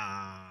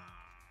 I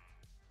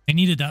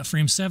needed that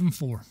frame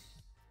 7-4.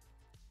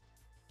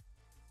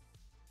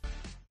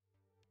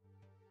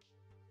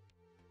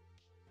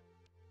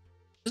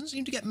 Doesn't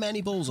seem to get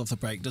many balls off the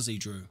break, does he,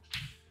 Drew?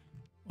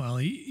 Well,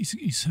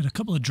 he's had a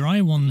couple of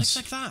dry ones.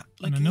 Like that.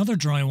 And another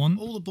dry one.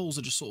 All the balls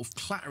are just sort of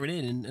clattering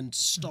in and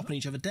stopping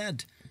each other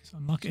dead. It's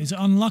unlucky. Is it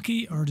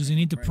unlucky, or does he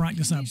need to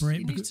practice that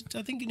break?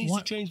 I think he needs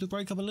to change the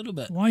break up a little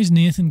bit. Why is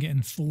Nathan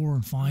getting 4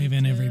 and 5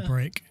 in every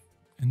break,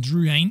 and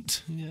Drew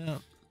ain't? Yeah.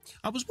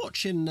 I was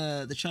watching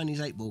the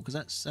Chinese 8-ball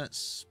because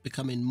that's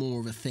becoming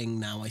more of a thing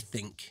now, I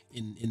think,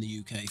 in the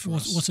UK for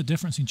us. What's the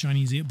difference in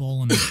Chinese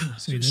 8-ball and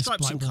say this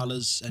stripes black and ball?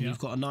 colours, and you've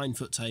got a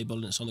 9-foot table,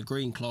 and it's on the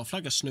green cloth,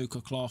 like a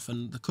snooker cloth,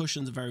 and the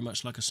cushions are very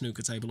much like a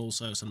snooker table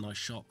also. It's a nice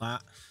shot,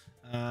 that.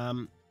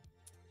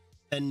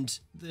 And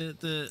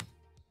there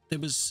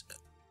was...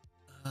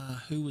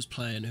 who was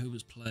playing?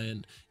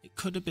 It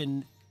could have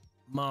been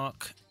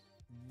Mark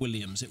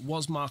Williams. It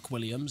was Mark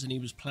Williams, and he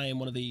was playing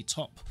one of the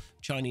top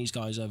Chinese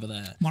guys over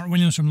there. Mark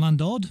Williams from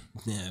Landod?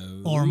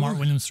 No. Or Mark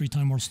Williams,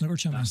 3-time world snooker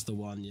champion? That's the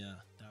one, yeah.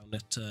 Down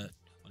at, well,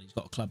 he's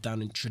got a club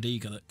down in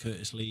Tredegar that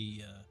Curtis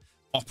Lee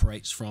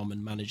operates from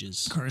and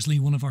manages. Curtis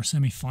Lee, one of our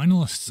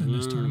semi-finalists in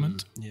this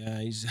tournament. Yeah,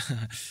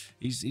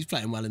 he's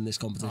playing well in this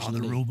competition.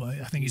 The robot,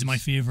 I think he's my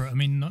favourite. I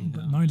mean,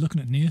 now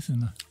looking at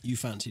Nathan. You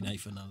fancy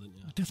Nathan now, don't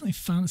you? I definitely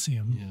fancy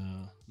him.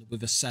 Yeah.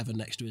 With a 7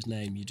 next to his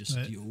name, you just...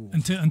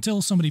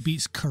 Until somebody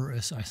beats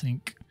Curtis, I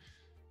think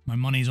my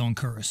money's on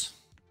Curtis.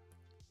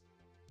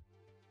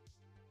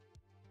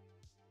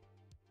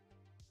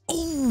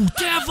 Oh,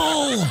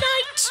 devil!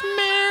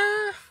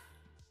 Nightmare!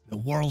 The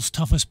world's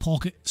toughest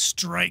pocket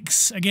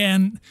strikes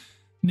again.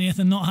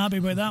 Nathan not happy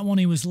about that one.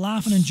 He was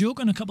laughing and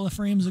joking a couple of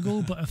frames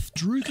ago, but if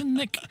Drew can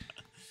nick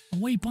a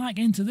way back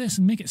into this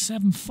and make it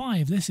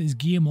 7-5, this is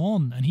game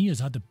on, and he has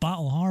had to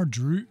battle hard,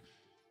 Drew.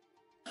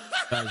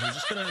 Guys, I'm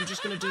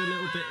just gonna do a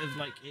little bit of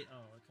like it. Oh,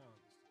 I can't.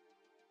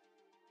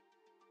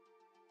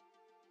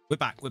 We're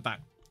back.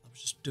 I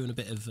was just doing a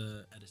bit of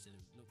editing.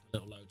 It looked a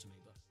little low to me,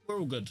 but we're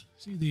all good.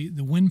 See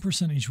the win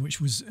percentage,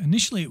 which was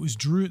initially it was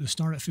Drew at the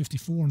start at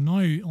 54. Now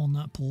on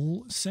that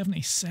poll,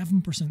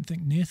 77%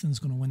 think Nathan's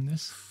going to win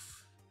this.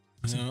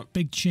 It's a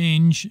big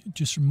change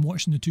just from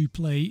watching the two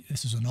play.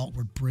 This is an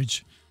awkward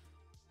bridge.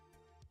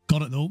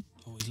 Got it though.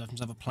 Oh, he's left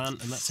himself a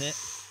plant, and that's it.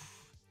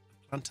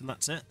 Plant, and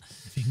that's it.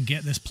 If he can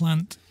get this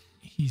plant,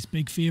 he's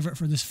big favourite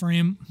for this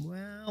frame.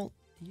 Well,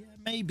 yeah,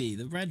 maybe.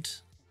 The red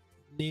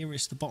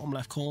nearest the bottom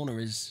left corner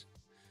is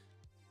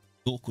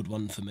the awkward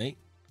one for me.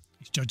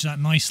 He's judged that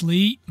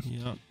nicely.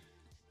 Yeah.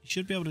 He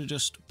should be able to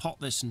just pop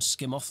this and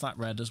skim off that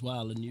red as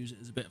well and use it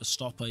as a bit of a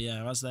stopper.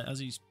 Yeah, as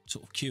he's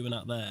sort of queuing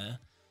out there.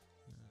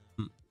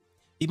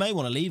 He may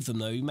want to leave them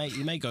though. He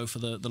may go for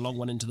the long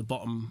one into the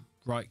bottom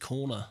right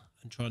corner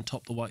and try and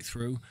top the white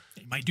through.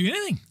 He might do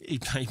anything.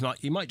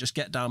 He might just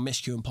get down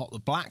miscue and pop the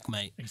black,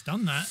 mate. He's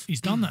done that.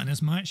 He's done that in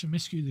his match. A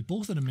miscue. They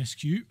both had a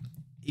miscue.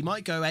 he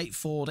might go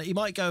 8-4. He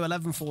might go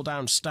 11-4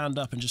 down, stand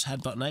up, and just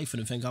headbutt Nathan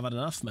and think I've had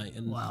enough, mate.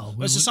 And Well,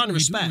 it's a sign of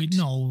respect.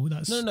 No,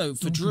 that's no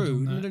for Drew.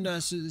 No,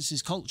 it's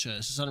his culture.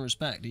 It's a sign of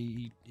respect.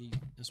 He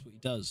that's what he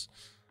does.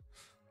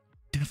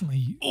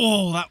 Definitely.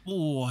 I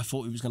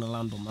thought he was going to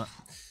land on that.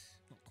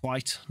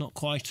 Not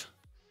quite.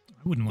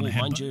 I wouldn't want to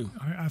mind headbutt. you.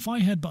 If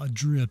I headbutted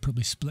Drew, I'd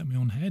probably split my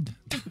own head.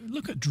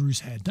 Look at Drew's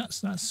head.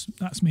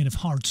 That's made of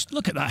hard.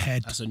 Look at that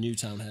head. That's a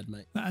Newtown head,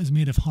 mate. That is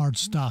made of hard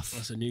stuff.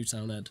 That's a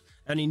Newtown head.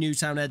 Any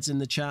Newtown heads in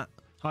the chat?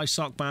 Hi,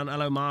 Sockman.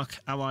 Hello, Mark.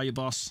 How are you,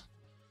 boss?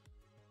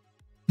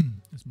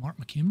 It's Mark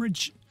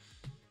McCambridge.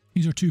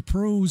 These are two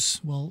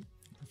pros. Well,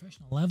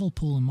 professional level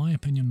pole, in my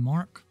opinion.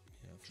 Mark.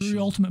 Yeah,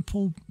 Drew, ultimate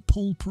pole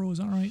pro. Is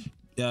that right?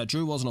 Yeah,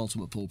 Drew was an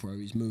ultimate pole pro.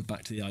 He's moved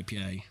back to the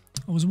IPA.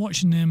 I was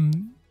watching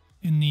them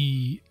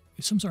in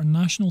some sort of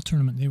national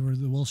tournament. They were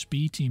the Welsh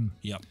B team.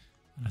 Yep.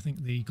 And I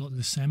think they got to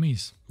the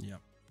semis. Yep.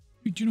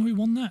 Do you know who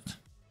won that?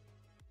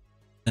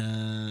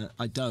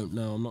 I don't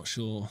know. I'm not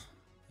sure.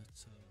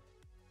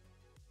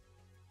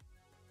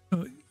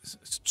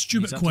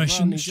 Stupid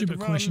question,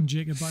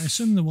 Jacob. But I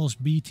assume the Welsh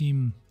B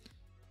team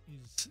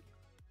is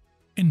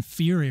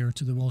inferior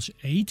to the Welsh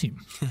A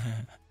team.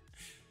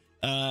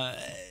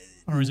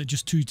 Or is it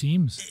just two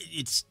teams?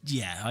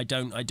 I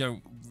don't.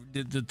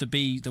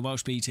 The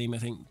Welsh B team I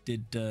think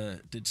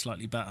did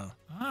slightly better.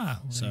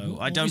 Well, so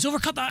I don't. He's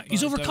overcut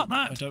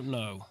that. I don't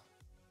know.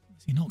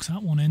 He knocks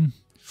that one in.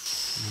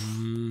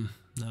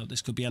 No,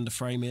 this could be under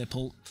frame here,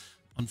 Paul.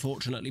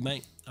 Unfortunately,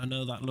 mate. I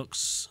know that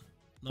looks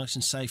nice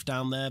and safe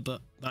down there,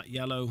 but that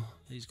yellow,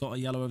 he's got a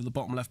yellow over the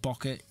bottom left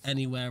pocket.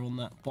 Anywhere on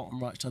that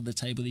bottom right side of the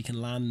table he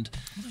can land.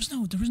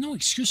 Well, there was no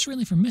excuse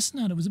really for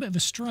missing that. It was a bit of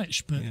a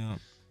stretch, but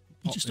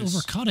he just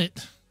overcut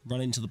it.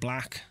 Run into the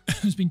black.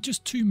 There's been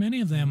just too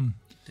many of them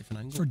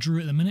different angle for Drew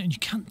at the minute, and you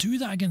can't do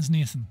that against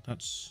Nathan.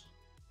 That's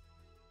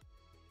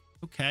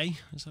okay.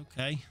 It's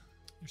okay.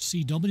 There's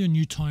CW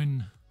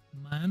Newtown,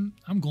 man.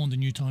 I'm going to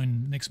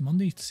Newtown next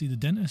Monday to see the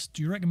dentist.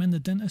 Do you recommend the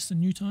dentist in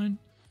Newtown?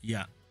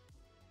 Yeah.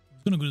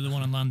 I was going to go to the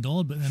one in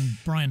Landod, but then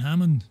Brian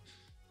Hammond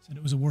said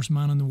it was the worst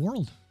man in the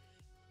world.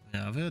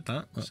 Yeah, I've heard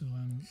that. So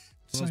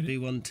must be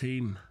one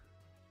team.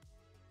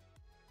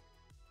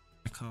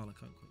 I can't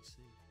quite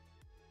see.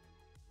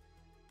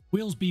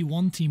 Wales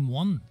B1 team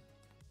won.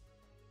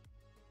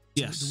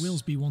 Yes. So the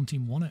Wales B1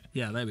 team won it.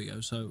 Yeah, there we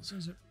go. So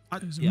is there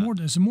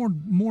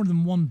more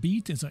than one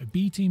beat? Is that a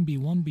B team,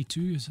 B1,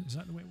 B2? Is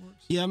that the way it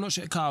works? Yeah, I'm not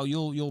sure. Carl,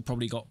 you'll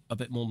probably got a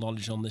bit more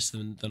knowledge on this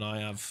than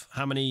I have.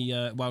 How many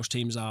Welsh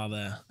teams are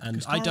there?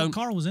 And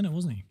Carl was in it,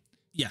 wasn't he?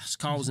 Yes,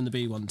 Carl was in the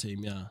B1 team.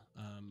 Yeah,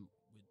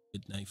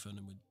 with Nathan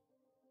and with.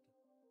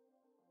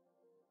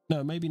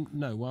 No, maybe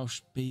no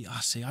Welsh B. I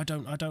see. I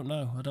don't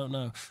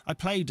know. I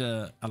played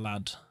a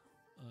lad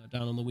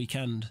down on the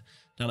weekend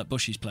down at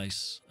Bushy's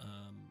place.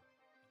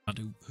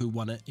 Who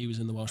won it? He was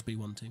in the Welsh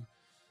B1 team.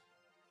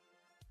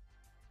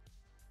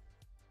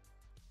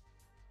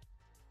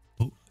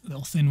 Oh,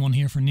 little thin one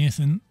here for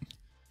Nathan.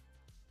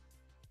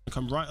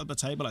 Come right up the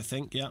table, I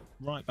think. Yeah,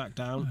 right back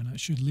down. And that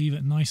should leave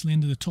it nicely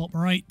into the top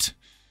right.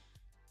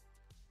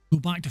 Go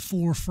back to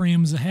 4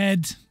 frames ahead,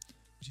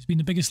 which has been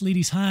the biggest lead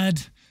he's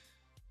had.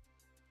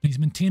 He's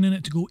maintaining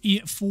it to go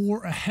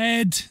 8-4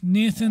 ahead.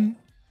 Nathan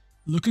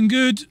looking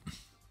good.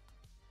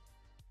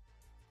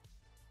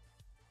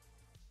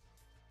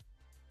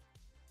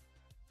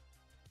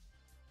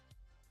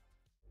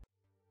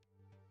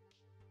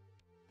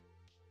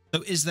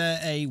 So is there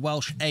a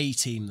Welsh A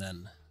team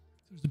then?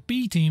 There's a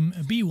B team,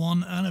 a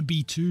B1 and a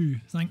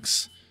B2.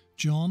 Thanks,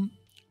 John.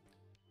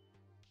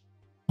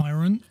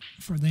 Byron,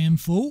 for the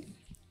info.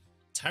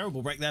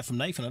 Terrible break there from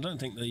Nathan. I don't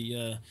think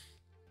either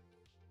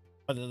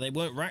they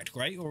weren't racked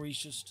great or he's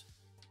just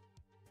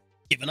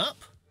given up.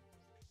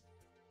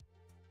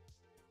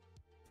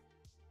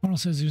 Carl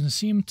says he was in the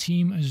same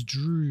team as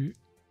Drew.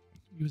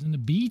 He was in the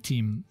B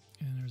team,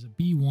 and there's a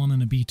B1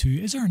 and a B2.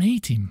 Is there an A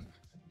team?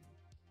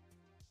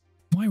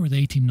 Why were the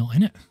A team not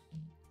in it?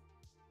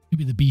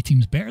 Maybe the B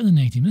team's better than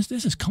the A team. This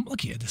is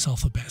complicated, this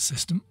alphabet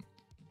system.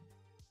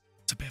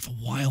 It's a bit of a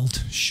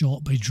wild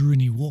shot by Drew,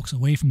 and he walks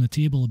away from the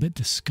table a bit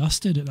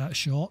disgusted at that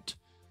shot.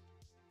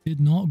 Did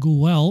not go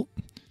well.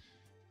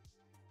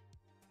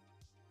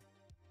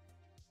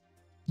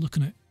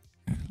 Looking at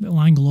a little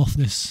angle off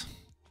this.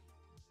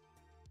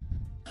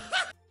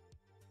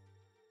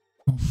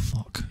 Oh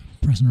fuck,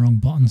 pressing the wrong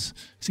buttons.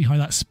 See how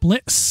that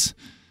splits?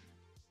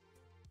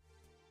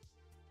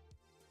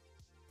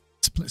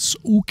 Splits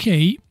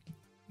okay.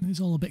 It's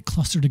all a bit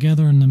clustered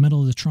together in the middle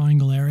of the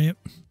triangle area.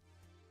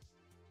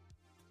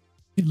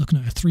 You're looking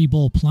at a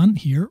 3-ball plant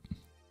here.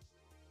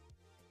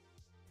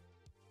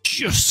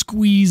 Just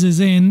squeezes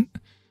in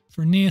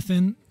for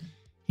Nathan.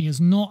 He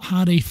has not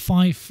had a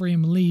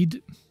 5-frame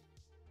lead.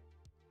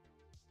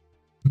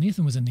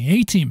 Nathan was in the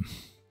A team.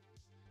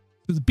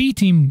 So the B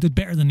team did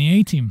better than the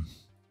A team.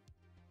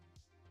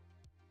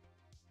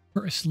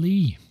 Curtis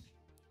Lee.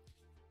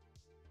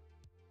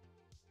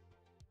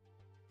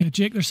 Yeah,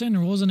 Jake, they're saying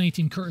there was an A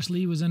team. Curtis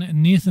Lee was in it,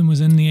 and Nathan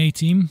was in the A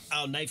team.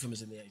 Oh, Nathan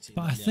was in the A team.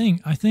 But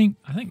I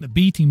think the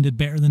B team did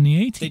better than the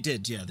A team. They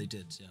did, yeah, they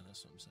did. Yeah,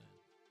 that's what I'm saying.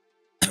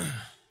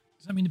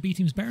 Does that mean the B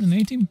team's better than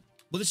the A team?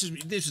 Well, this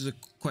is a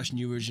question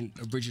you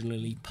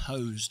originally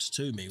posed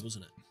to me,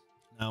 wasn't it?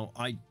 Now,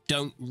 I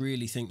don't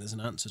really think there's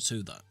an answer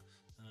to that.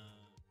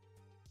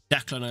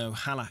 Declan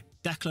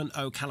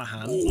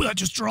O'Callaghan. Oh, that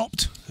just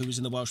dropped. Who was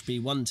in the Welsh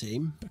B1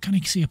 team. But can I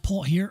see a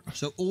pot here?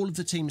 So all of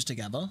the teams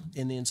together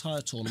in the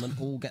entire tournament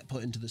all get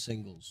put into the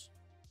singles.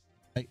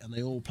 Right? And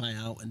they all play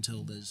out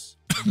until there's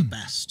the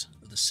best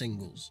of the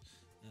singles.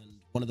 And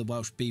one of the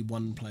Welsh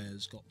B1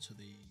 players got to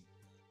the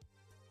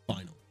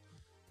final.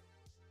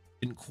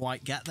 Didn't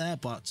quite get there,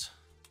 but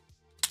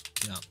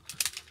yeah.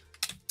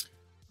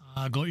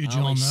 I got you,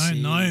 John.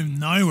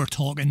 Now we're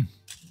talking.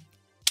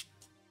 I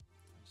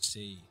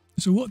see.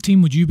 So what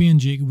team would you be in,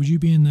 Jacob? Would you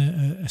be in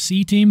a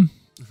C team?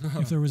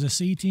 If there was a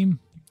C team?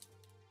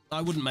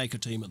 I wouldn't make a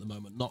team at the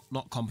moment.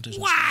 Not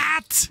competition.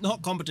 What? Standard.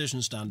 Not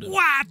competition standard.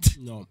 What?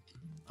 No.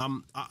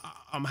 I'm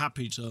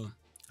happy to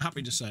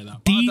say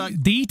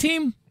that. D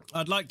team?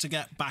 I'd like to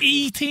get back.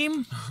 E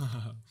team?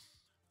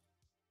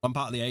 I'm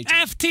part of the A team.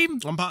 F team?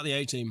 I'm part of the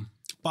A team.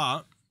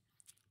 But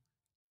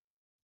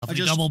I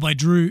just double by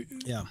Drew.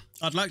 Yeah.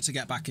 I'd like to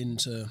get back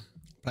into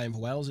playing for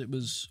Wales. It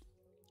was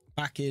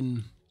back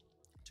in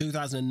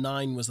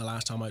 2009 was the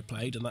last time I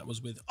played, and that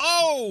was with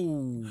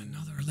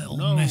another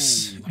little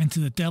miss into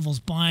the devil's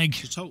bag.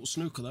 It's a total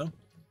snooker though.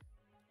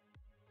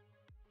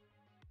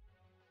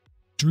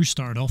 Drew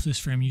started off this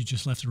frame. You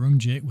just left the room,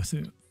 Jake, with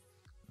a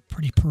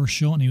pretty poor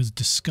shot, and he was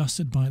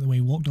disgusted by the way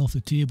he walked off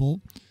the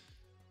table.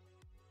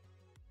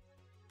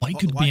 White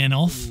could be an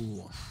off.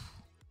 Ooh.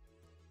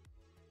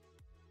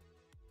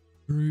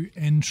 Drew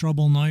in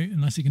trouble now,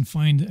 unless he can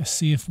find a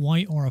safe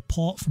white or a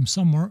pot from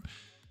somewhere.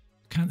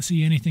 Can't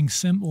see anything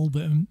simple,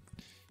 but I'm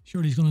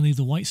sure he's going to leave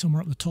the white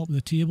somewhere up the top of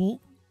the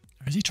table.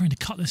 Or is he trying to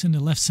cut this into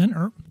left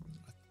centre?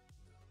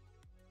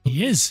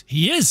 He is.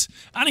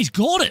 And he's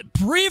got it.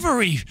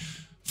 Bravery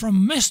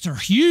from Mr.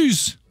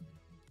 Hughes.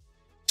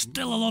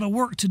 Still a lot of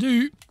work to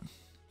do.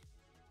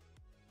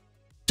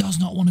 Does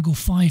not want to go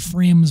 5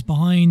 frames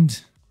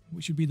behind,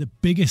 which would be the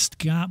biggest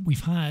gap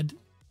we've had.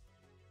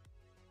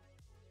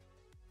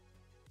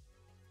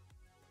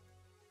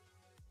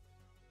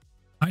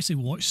 I actually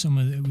watched some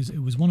of it.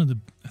 Was one of the,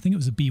 I think it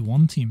was a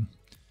B1 team.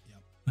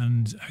 Yep.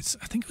 And I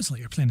think it was like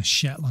you're playing the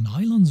Shetland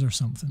Islands or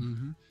something.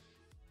 Mm-hmm.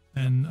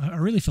 And I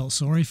really felt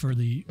sorry for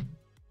the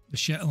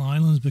Shetland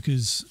Islands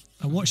because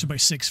I watched about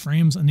 6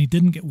 frames and he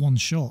didn't get one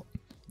shot.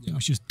 Yep. It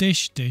was just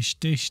dish, dish,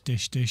 dish,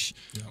 dish, dish.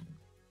 Yep.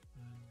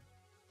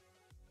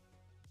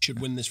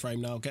 Should win this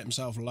frame now, get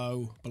himself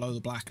low, below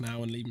the black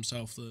now, and leave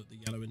himself the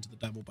yellow into the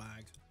devil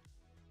bag.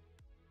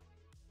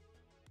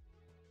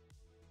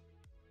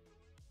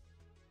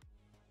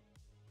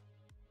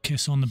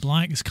 Kiss on the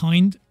black is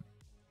kind.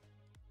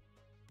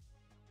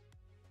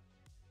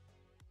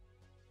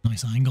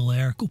 Nice angle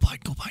there. Go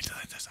back to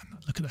that.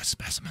 Look at that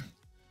specimen.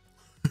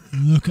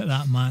 Look at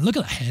that, man. Look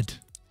at that head.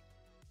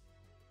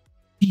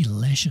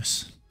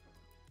 Delicious.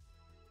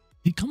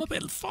 He come a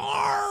bit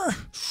far.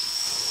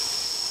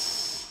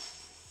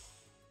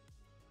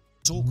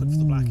 It's awkward for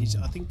the black.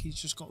 I think he's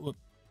just got to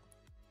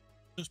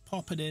just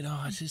pop it in.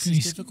 Oh, it's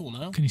difficult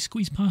now. Can he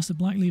squeeze past the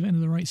black, leave it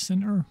into the right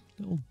centre?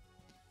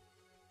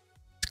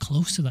 It's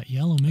close to that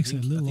yellow, makes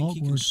it a little awkward.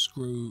 He can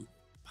screw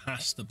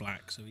past the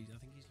black, so I think he's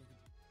looking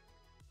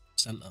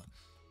centre.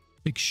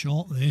 Big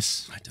shot,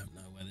 this. I don't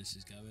know where this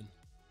is going.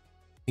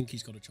 I think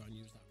he's got to try and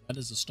use that red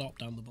as a stop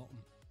down the bottom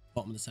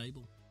of the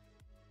table.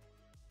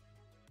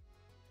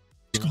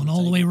 It's gone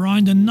all the way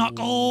round and knock.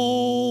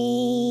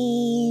 Oh,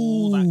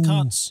 that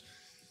cuts.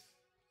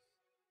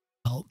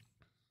 Well,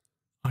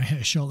 I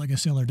hit a shot like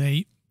this the other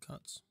day.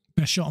 Cuts.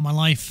 Best shot of my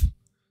life.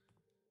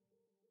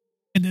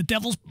 And the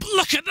Devils,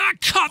 look at that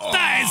cut. Oh.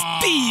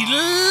 That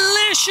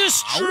is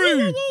delicious,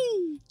 Drew.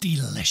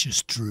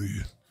 Delicious,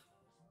 Drew.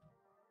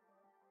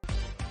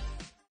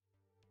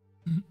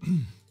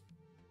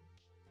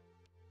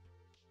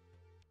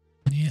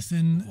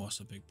 Nathan, what's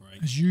a big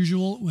break? As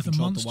usual, with a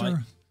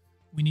monster.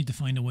 We need to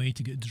find a way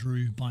to get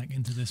Drew back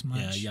into this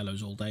match. Yeah,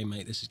 yellows all day,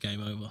 mate. This is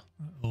game over.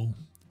 Uh-oh.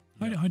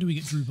 How do we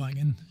get Drew back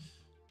in?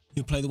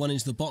 You'll play the one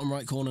into the bottom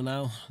right corner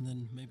now, and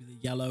then maybe the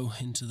yellow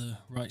into the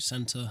right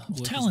centre.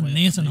 Telling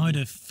Nathan how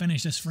to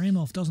finish this frame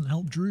off doesn't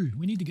help Drew.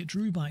 We need to get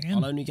Drew back in.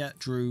 I'll only get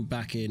Drew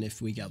back in if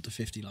we get up to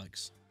 50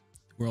 likes.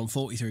 We're on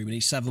 43. We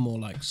need 7 more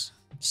likes.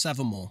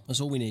 7 more.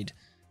 That's all we need.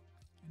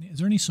 Is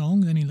there any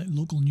songs, any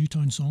local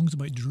Newtown songs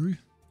about Drew?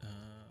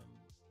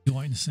 You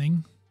want to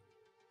sing?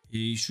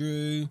 He's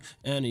Drew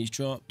and he's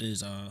dropped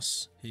his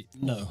ass.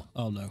 No.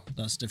 Oh, no.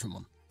 That's a different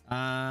one.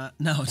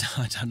 No,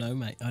 I don't know,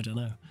 mate. I don't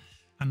know.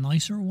 A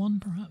nicer one,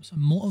 perhaps? A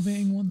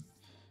motivating one?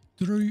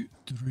 Drew.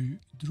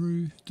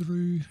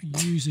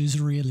 Hughes is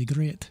really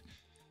great.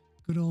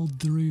 Good old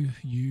Drew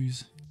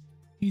Hughes.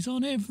 He's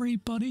on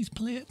everybody's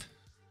plate.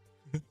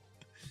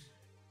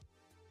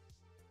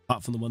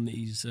 Apart from the one that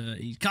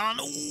he can't.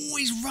 Oh,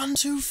 he's run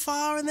too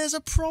far and there's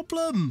a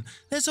problem.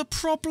 There's a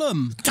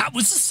problem. That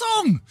was the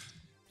song.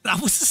 That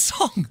was the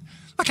song.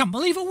 I can't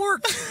believe it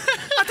worked.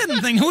 I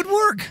didn't think it would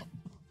work.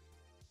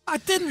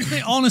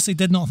 Honestly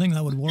did not think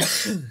that would work.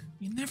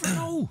 You never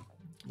know.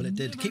 Well, it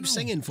did. Keep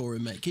singing for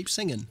him, mate. Keep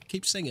singing.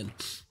 Keep singing.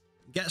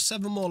 Get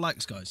 7 more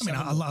likes, guys. I mean,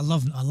 I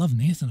love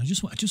Nathan. I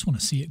just want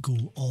to see it go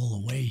all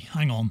the way.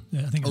 Hang on.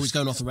 I think he's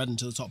going off the red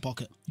into the top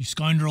pocket. You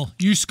scoundrel.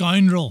 You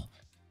scoundrel.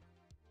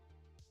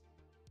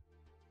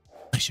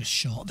 Delicious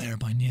shot there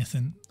by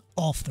Nathan.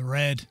 Off the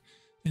red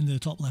into the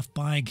top left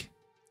bag.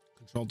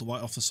 Controlled the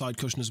white off the side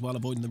cushion as well,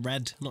 avoiding the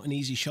red. Not an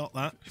easy shot,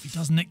 that. If he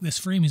does nick this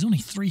frame, he's only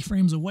 3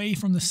 frames away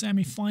from the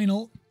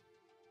semi-final.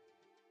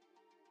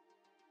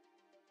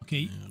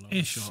 Okay,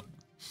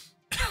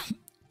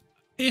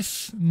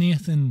 if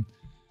Nathan,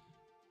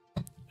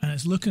 and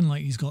it's looking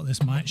like he's got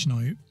this match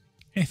now,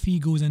 if he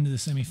goes into the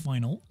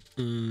semi-final,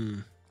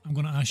 I'm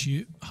going to ask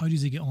you, how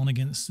does he get on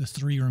against the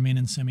 3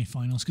 remaining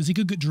semi-finals? Because he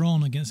could get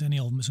drawn against any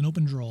of them. It's an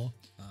open draw.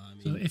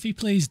 So if he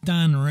plays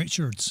Dan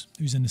Richards,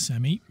 who's in the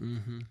semi,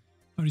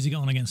 how does he get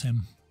on against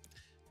him?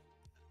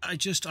 Hang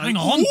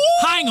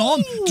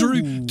on.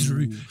 Drew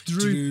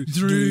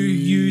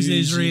Hughes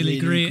is really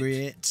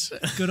great.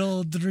 Good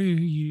old Drew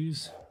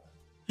Hughes.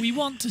 We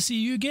want to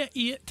see you get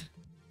 8.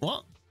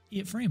 What?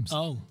 8 frames.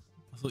 Oh,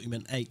 I thought you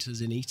meant 8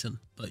 as in Eton,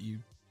 but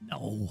you...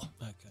 No.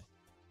 Okay.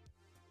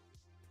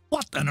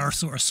 What on earth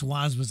sort of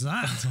swaz was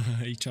that?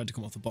 He tried to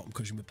come off the bottom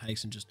cushion with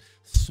pace and just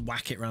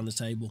thwack it around the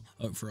table,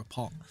 hope for a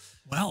pot.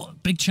 Well,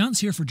 big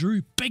chance here for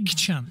Drew. Big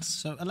chance.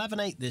 So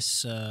 11-8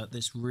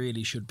 this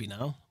really should be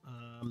now.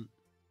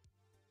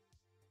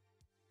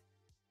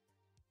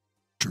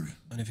 Drew.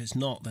 And if it's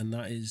not, then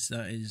it's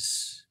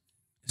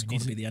got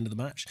to be the end of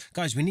the match.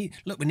 Guys, we're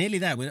nearly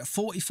there. We're at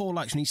 44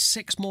 likes. We need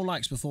 6 more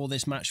likes before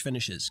this match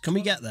finishes. Can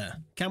we get there?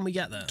 Can we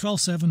get there?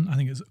 12-7, I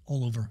think it's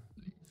all over.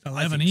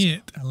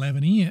 11-8. So.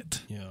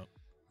 11-8. Yeah.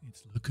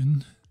 It's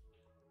looking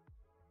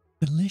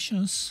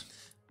delicious.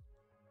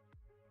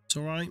 It's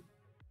all right.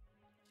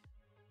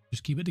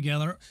 Just keep it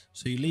together.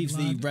 So you leave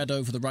the red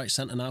over the right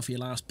centre now for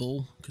your last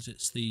ball, because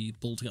it's the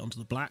ball to get onto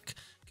the black.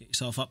 Get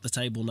yourself up the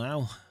table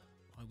now.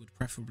 I would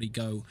preferably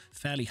go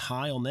fairly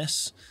high on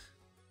this.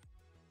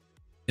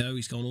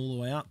 He's gone all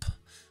the way up.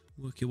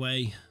 Work your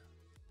way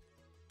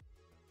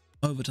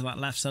over to that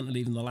left centre,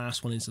 leaving the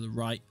last one into the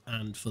right,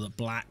 and for the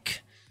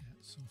black.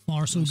 So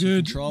far, so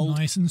good. Controlled.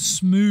 Nice and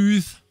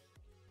smooth.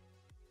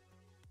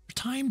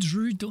 Time,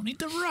 Drew. Don't need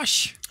to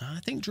rush. I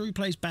think Drew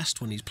plays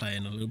best when he's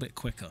playing a little bit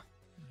quicker.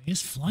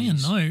 He's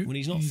flying now. When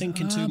he's not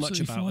thinking too much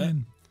about it.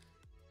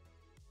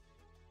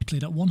 He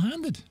played up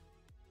one-handed.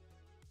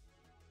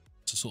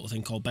 It's the sort of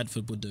thing Cole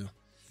Bedford would do.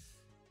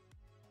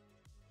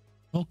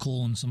 I saw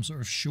Cole on some sort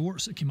of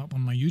shorts that came up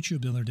on my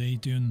YouTube the other day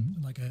doing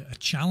like a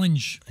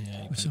challenge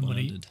with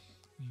somebody. He was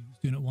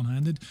doing it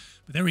one-handed.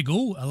 But there we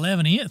go,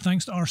 11-8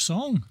 thanks to our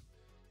song.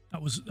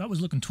 That was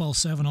looking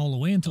 12-7 all the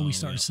way until we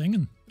started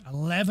singing.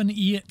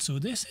 11-8. So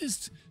this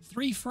is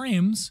 3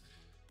 frames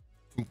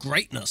from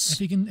greatness.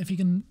 If he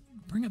can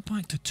bring it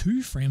back to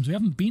 2 frames, we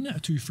haven't been at a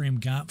 2-frame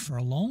gap for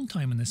a long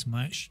time in this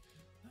match.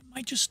 That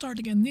might just start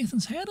to get in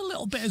Nathan's head a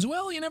little bit as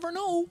well. You never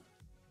know.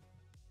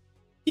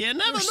 You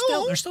never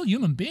know. They're still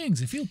human beings.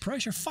 They feel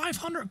pressure.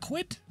 500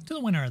 quid to the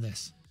winner of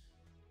this.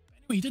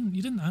 Anyway,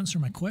 you didn't answer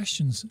my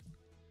questions.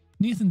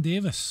 Nathan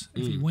Davies,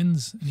 if he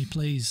wins and he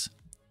plays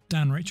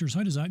Dan Richards,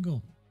 how does that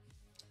go?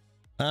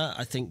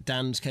 I think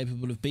Dan's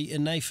capable of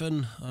beating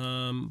Nathan.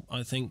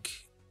 I think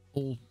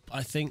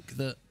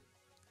that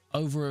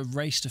over a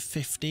race to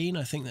 15,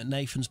 I think that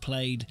Nathan's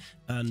played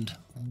and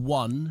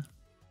won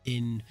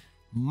in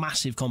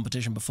massive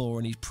competition before,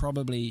 and he's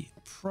probably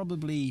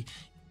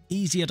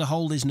easier to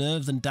hold his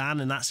nerve than Dan,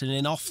 and that's an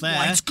in off there.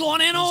 Oh, it's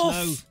gone in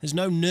off. There's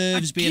no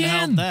nerves being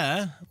held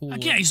there.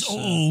 Again,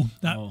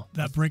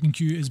 that breaking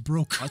cue is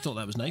broke. I thought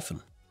that was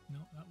Nathan. No,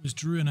 that was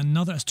Drew, and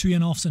that's 2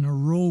 in offs in a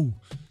row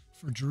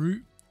for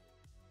Drew.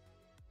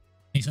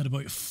 He's had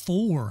about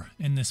 4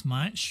 in this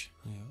match,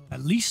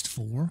 at least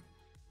 4.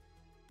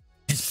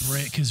 His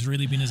break has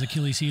really been his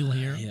Achilles heel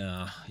here.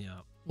 Yeah.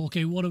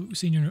 Okay, what about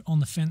seeing you on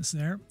the fence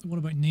there? What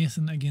about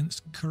Nathan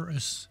against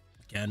Curtis?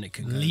 Again, it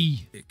can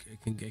Lee.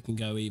 It can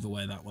go either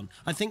way, that one.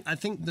 I think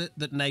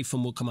that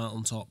Nathan will come out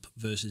on top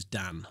versus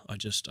Dan. I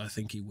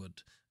think he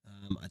would.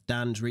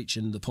 Dan's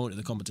reaching the point of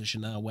the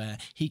competition now where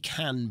he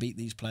can beat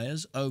these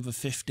players over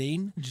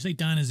 15. Would you say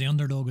Dan is the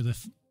underdog of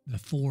the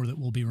 4 that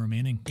will be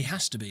remaining? He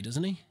has to be,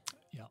 doesn't he?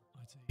 Yeah,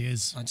 I'd say he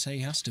is. I'd say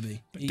he has to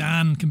be. But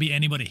Dan can beat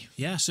anybody.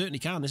 Yeah, certainly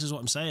can. This is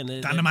what I'm saying.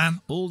 Dan the man.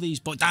 All these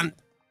boys. Dan.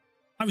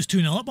 I was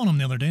 2-0 up on him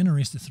the other day in a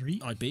race to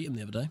 3. I beat him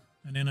the other day.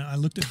 And then I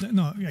looked at I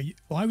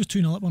was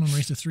 2-0 up on him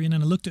race to 3, and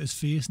then I looked at his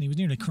face and he was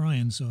nearly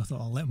crying, so I thought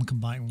I'll let him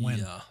come back and win.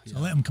 So I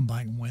let him come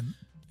back and win.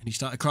 And he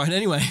started crying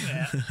anyway.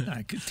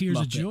 Yeah, tears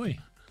of joy.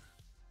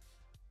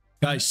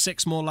 Guys,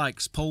 6 more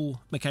likes.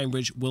 Paul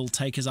McCambridge will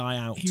take his eye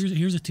out.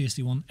 Here's a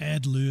tasty one.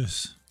 Ed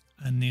Lewis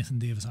and Nathan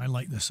Davies. I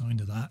like the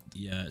sound of that.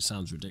 Yeah, it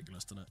sounds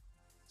ridiculous, doesn't it?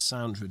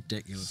 Sounds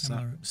ridiculous.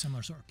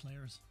 Similar sort of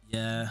players.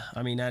 Yeah,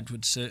 I mean, Ed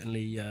would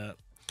certainly...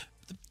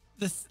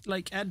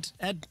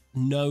 Ed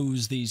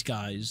knows these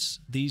guys.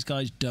 These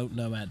guys don't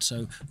know Ed.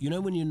 So you know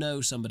when you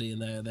know somebody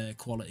and their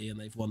quality and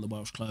they've won the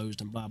Welsh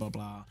Closed and blah blah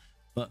blah.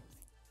 But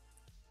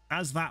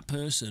as that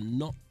person,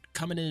 not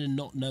coming in and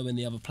not knowing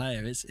the other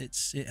player,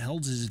 it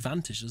holds his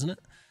advantage, doesn't it?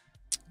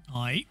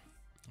 Aye.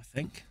 I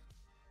think.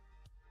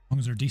 As long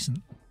as they're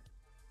decent.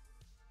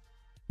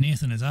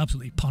 Nathan has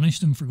absolutely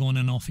punished him for going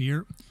in off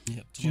here.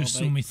 Yep,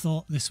 just when we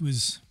thought this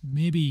was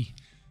maybe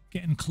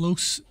getting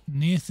close,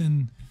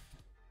 Nathan...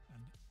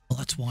 Well,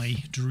 that's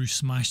why Drew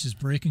smashed his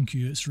breaking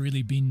cue. It's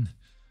really been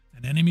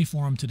an enemy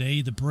for him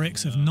today. The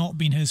breaks have not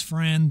been his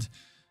friend.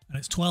 And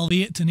it's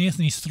 12-8 to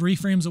Nathan. He's 3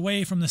 frames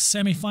away from the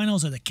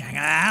semi-finals of the King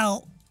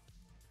Out.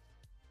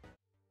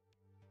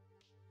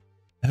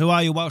 Who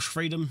are you, Welsh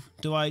Freedom?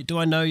 Do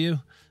I know you?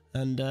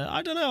 And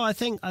I don't know. I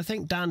think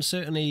Dan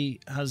certainly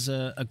has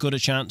a good a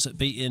chance at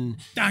beating.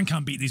 Dan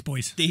can't beat these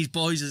boys. These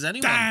boys as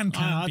anyone. Dan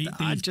can't beat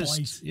these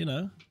boys. You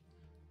know.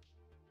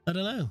 I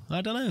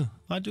don't know.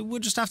 We'll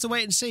just have to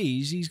wait and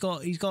see. He's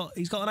got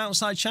an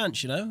outside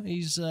chance. You know.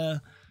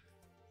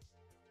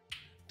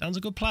 Dan's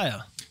a good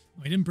player.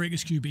 Well, he didn't break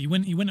his cue, but he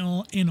went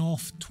in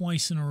off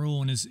twice in a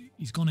row, and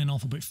he's gone in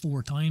off about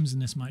 4 times in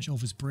this match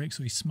off his break.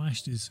 So he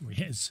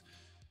hit his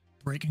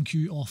breaking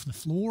cue off the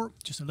floor.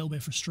 Just a little bit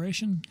of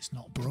frustration. It's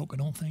not broke, I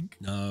don't think.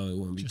 No, it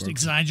won't be just broken.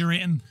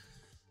 Exaggerating.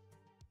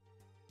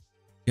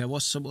 Yeah,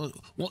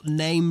 what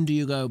name do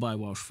you go by,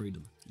 Welsh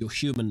Freedom? Your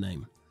human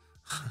name.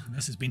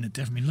 This has been a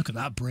different. I mean, look at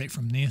that break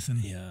from Nathan.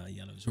 Yeah,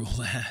 yellows are all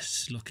there.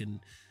 It's looking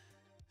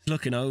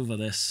over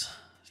this.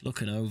 It's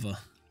looking over.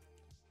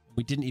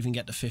 We didn't even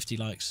get to 50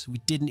 likes. We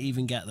didn't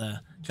even get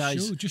there.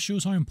 Guys, just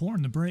shows how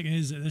important the break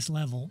is at this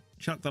level.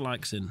 Chuck the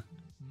likes in.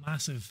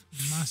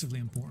 Massively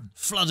important.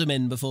 Flood them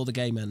in before the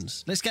game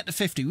ends. Let's get to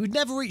 50. We've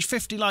never reached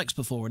 50 likes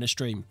before in a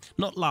stream.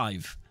 Not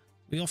live.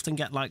 We often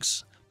get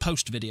likes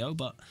post-video,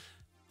 but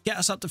get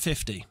us up to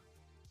 50.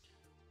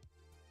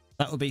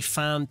 That would be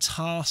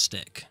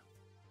fantastic.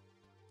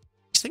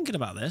 He's thinking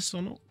about this.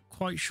 I'm not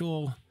quite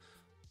sure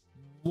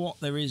what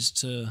there is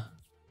to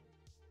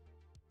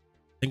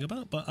think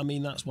about, but I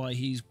mean, that's why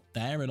he's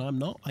there and I'm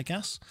not, I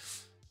guess.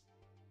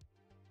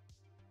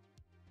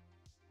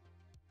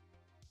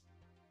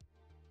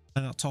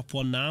 And that top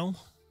one now.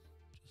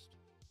 Just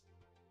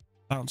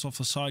bounce off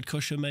the side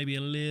cushion, maybe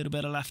a little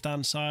bit of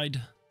left-hand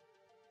side.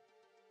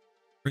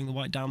 Bring the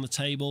white down the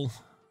table.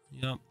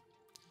 Yep.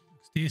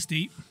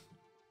 Tasty.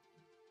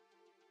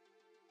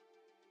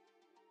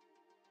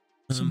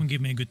 Someone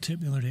gave me a good tip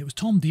the other day. It was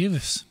Tom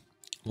Davies.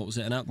 What was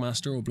it, an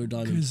Elkmaster or Blue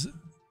Diamond? Because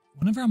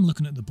whenever I'm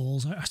looking at the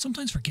balls, I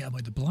sometimes forget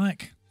about the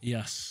black.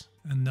 Yes.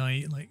 And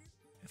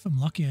if I'm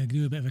lucky, I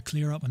do a bit of a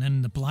clear up and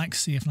then the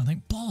black's safe and I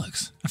think,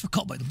 bollocks, I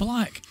forgot about the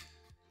black.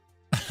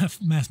 I've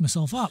messed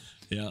myself up.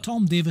 Yeah.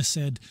 Tom Davies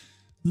said,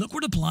 look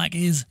where the black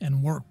is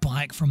and work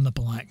back from the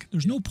black.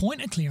 There's no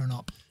point in clearing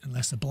up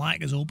unless the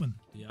black is open.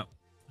 Yep.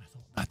 I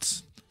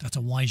thought, that's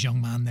a wise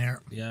young man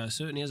there. Yeah,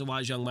 certainly is a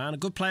wise young man. A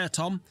good player,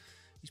 Tom.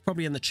 He's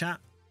probably in the chat,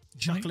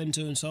 chuckling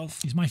to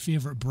himself. He's my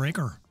favourite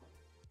breaker.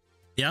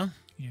 Yeah?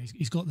 Yeah,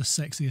 he's got the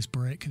sexiest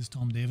break, is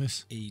Tom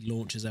Davies. He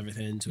launches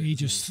everything into it.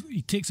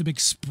 He takes a big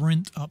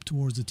sprint up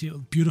towards the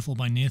table. Beautiful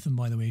by Nathan,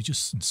 by the way.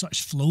 Just in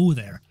such flow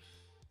there.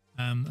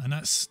 And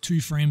that's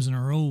 2 frames in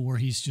a row where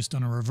he's just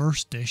done a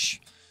reverse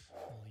dish.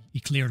 He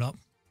cleared up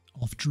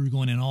off Drew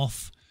going in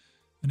off.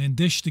 And then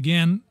dished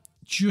again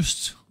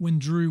just when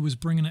Drew was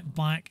bringing it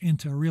back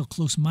into a real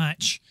close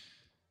match.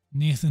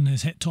 Nathan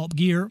has hit top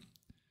gear.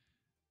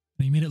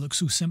 And he made it look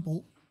so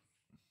simple.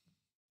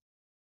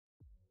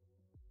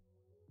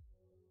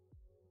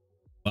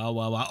 Wow,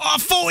 wow, wow. Oh,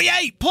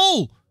 48!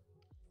 Pull!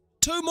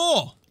 2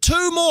 more!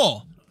 2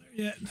 more!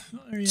 Yeah,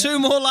 2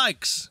 more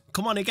likes.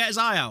 Come on, he get his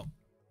eye out.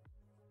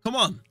 Come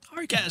on,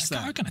 get us there.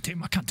 I can't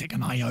take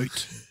an eye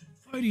out.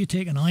 How do you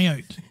take an eye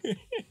out?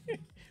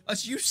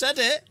 You said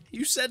it.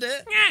 You said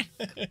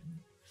it.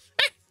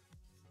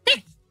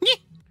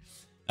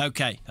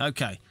 Okay.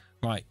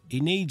 Right.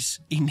 He needs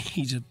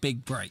a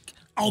big break.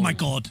 Oh my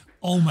god.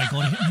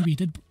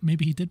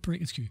 Maybe he did break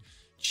his cue.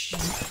 Shit.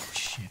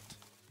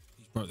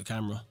 He's broke the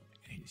camera.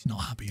 He's not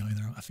happy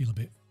either. I feel a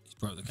bit. He's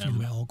broke the camera. I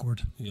feel a bit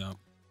awkward. Yeah.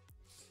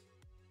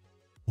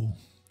 Oh.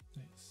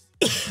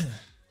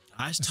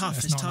 It's tough.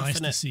 It's tough, not nice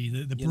isn't to it? see.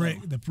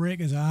 The break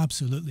is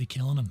absolutely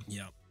killing him.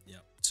 Yeah.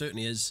 It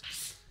certainly is.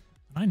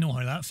 I know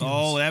how that feels.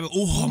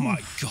 Oh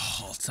my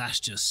god.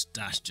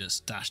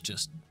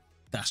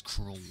 That's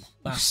cruel.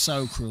 That's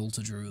so cruel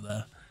to Drew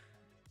there.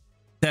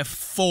 Their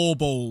 4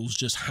 balls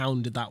just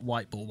hounded that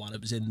white ball while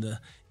it was in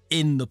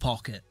the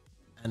pocket,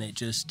 and it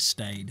just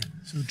stayed.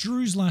 So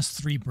Drew's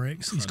last 3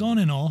 breaks, he's gone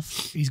in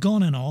off,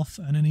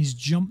 and then he's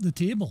jumped the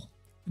table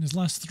in his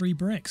last 3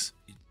 breaks.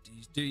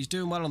 He's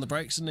doing well on the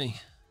breaks, isn't he?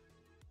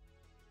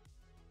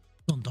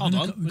 We've gone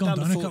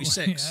down to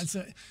 46.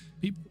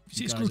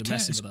 It's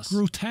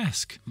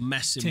grotesque.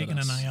 Messing taking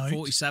with us. An eye out.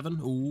 47.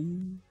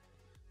 Ooh,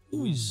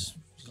 he's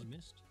got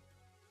missed.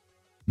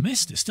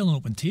 Missed. It's still an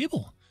open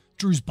table.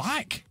 Drew's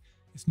back.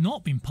 It's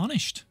not been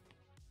punished.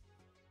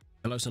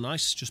 Yellows are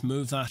nice. Just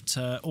move that.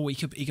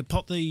 He could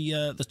pop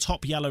the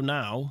top yellow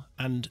now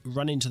and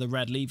run into the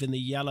red, leaving the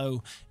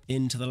yellow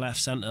into the left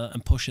centre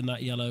and pushing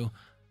that yellow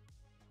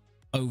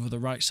over the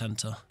right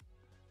centre.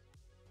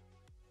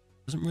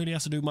 Doesn't really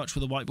have to do much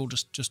with the white ball.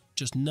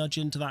 Just nudge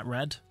into that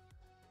red.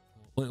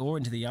 Or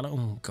into the yellow.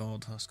 Oh,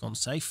 God, that's gone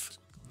safe.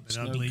 It's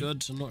no ugly.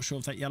 good. I'm not sure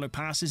if that yellow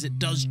passes. It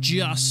does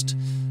just.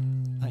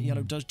 That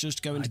yellow does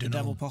just go into the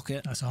devil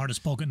pocket. That's the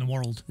hardest pocket in the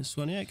world. This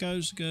one, yeah, it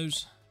goes.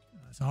 That's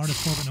the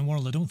hardest pocket in the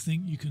world. I don't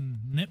think you can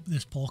nip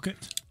this pocket.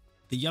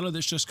 The yellow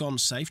that's just gone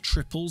safe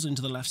triples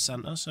into the left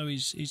centre, so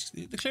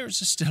the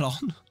clearance is still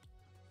on.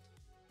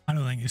 I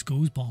don't think this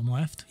goes bottom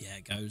left. Yeah,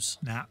 it goes.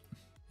 Nah.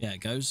 Yeah,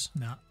 it goes.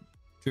 Nah.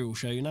 Drew will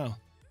show you now.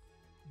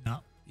 Nah.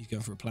 He's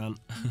going for a plant.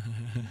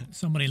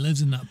 Somebody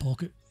lives in that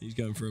pocket. He's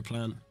going for a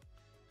plant.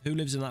 Who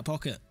lives in that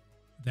pocket?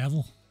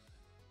 Devil.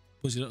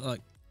 What does he look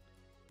like?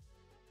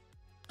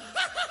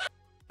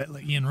 Bit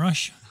like Ian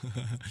Rush.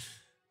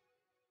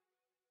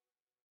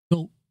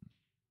 Go.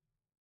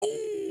 Oh!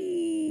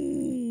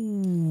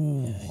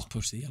 Yeah, he's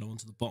pushed the yellow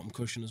onto the bottom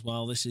cushion as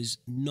well. This is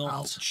not.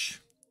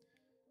 Ouch.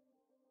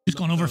 Just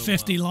gone over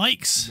 50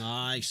 likes.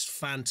 Nice.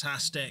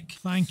 Fantastic.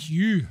 Thank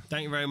you.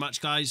 Thank you very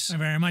much, guys. Thank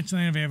you very much.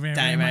 Thank you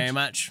very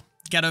much.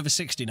 Get over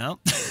 60 now.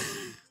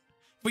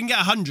 If we can get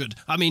 100.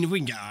 I mean, if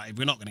we're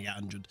not going to get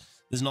 100.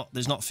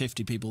 There's not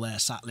 50 people there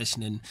sat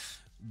listening,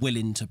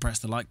 willing to press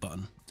the like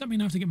button. Does that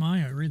mean I have to get my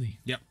eye out, really?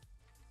 Yep.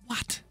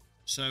 What?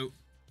 So,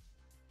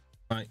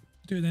 right.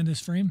 Do it at the end of this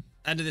frame.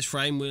 End of this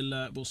frame,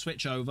 we'll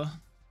switch over.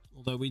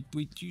 Although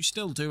you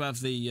still do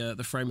have the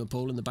frame of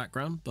Paul in the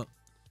background, but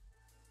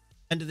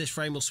end of this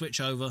frame, we'll switch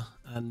over.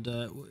 And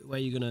where are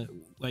you gonna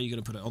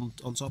put it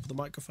on top of the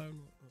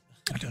microphone?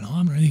 I don't know.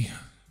 I'm ready.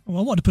 Well,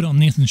 I want to put it on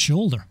Nathan's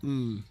shoulder.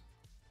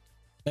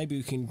 Maybe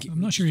we can. I'm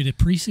not sure he'd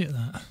appreciate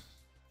that.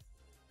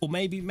 Or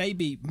maybe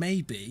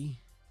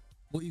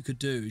what you could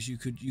do is you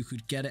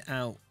could get it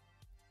out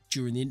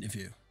during the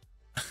interview.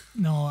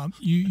 No,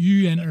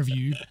 you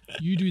interview.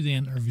 You do the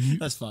interview.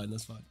 That's fine.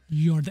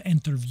 You're the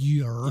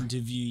interviewer.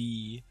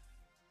 Interviewee.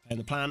 Playing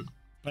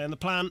the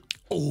plant.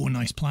 Oh,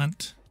 nice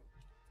plant.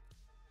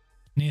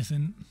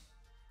 Nathan.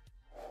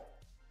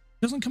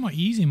 Doesn't come out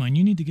easy, man.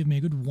 You need to give me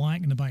a good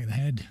whack in the back of the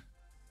head.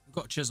 We've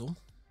got a chisel.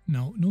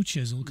 No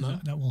chisel, because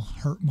that will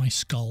hurt my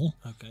skull.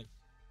 Okay.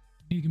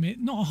 You can make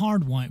not a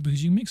hard whack,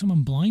 because you can make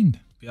someone blind.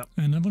 Yep.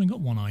 And I've only got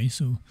one eye,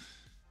 so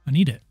I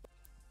need it.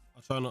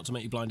 I'll try not to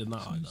make you blind in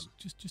that eye then.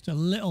 Just a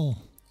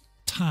little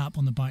tap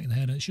on the back of the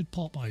head. It should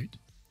pop out.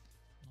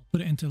 I'll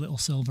put it into a little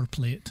silver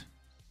plate.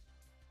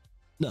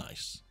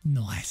 Nice.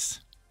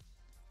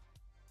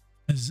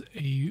 As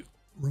a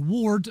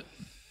reward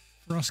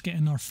for us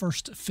getting our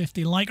first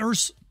 50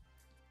 likers.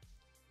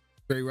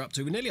 Where we're up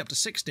to. We're nearly up to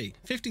 60.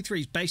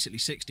 53 is basically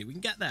 60. We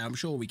can get there. I'm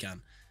sure we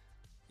can.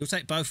 You'll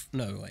take both.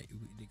 No, wait.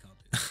 You can't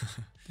do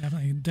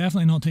that.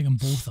 Definitely not taking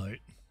both out.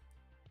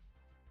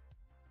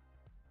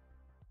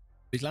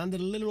 We've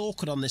landed a little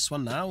awkward on this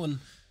one now, and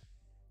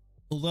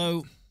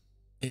although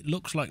it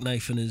looks like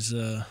Nathan has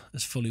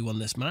fully won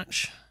this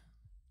match,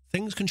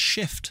 things can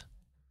shift.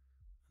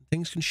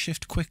 Things can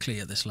shift quickly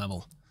at this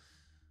level.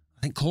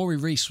 I think Corey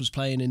Reese was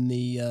playing in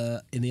the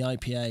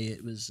IPA.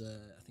 It was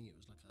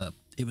I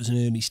think it was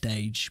an early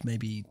stage,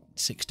 maybe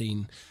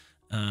 16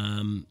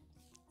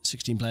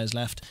 players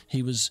left.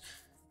 He was,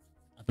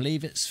 I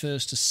believe it's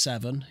first to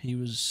 7. He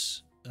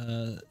was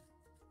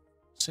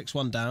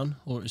 6-1 down,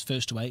 or it was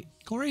first to 8.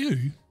 Corey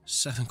who?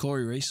 7,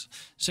 Corey Reese.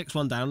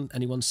 6-1 down,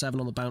 and he won 7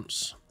 on the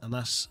bounce, and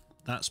that's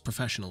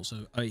professional.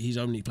 So he's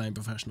only playing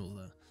professional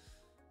there. Is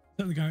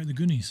that the guy at the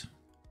Goonies?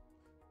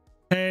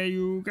 Hey,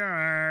 you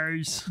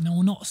guys.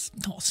 No, not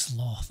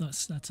sloth.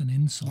 That's an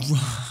insult.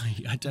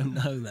 Right, I don't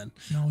know then.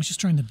 No, I was just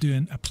trying to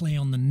do a play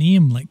on the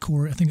name, like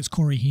Corey. I think it's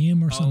Corey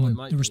Haim or someone.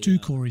 There was 2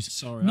 Corys.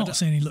 Sorry, not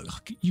saying he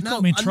looked. You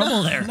got me in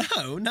trouble there.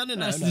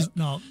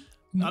 No.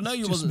 I know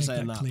you wasn't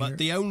saying that, but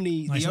the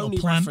only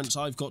reference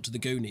I've got to the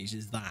Goonies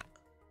is that.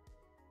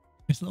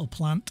 This little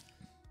plant.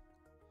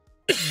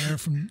 There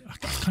from. I've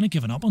kind of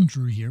given up on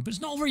Drew here, but it's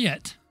not over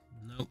yet.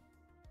 No.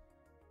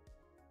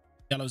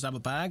 Yellows have a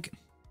bag.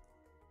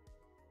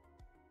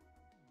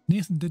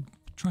 Nathan did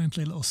try and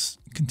play a little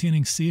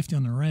containing safety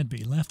on the red, but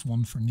he left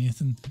one for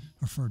Nathan,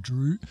 or for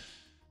Drew.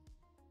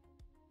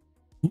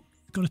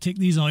 Got to take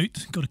these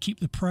out. Got to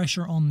keep the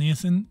pressure on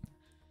Nathan.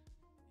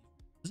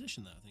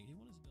 Position that, I think. He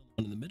wanted to be on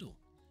the one in the middle.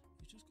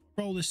 He's just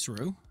got to roll this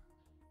through.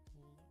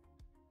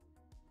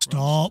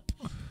 Stop.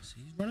 So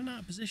he's running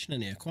out of position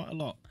in here quite a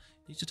lot.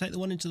 He needs to take the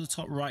one into the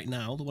top right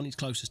now, the one he's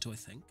closest to, I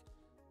think.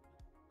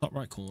 Top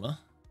right corner.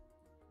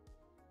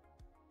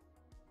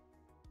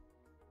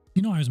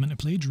 You know I was meant to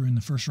play Drew in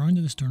the first round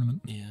of this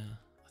tournament. Yeah.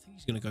 I think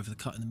he's going to go for the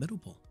cut in the middle,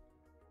 Paul.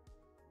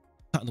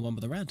 Cutting the one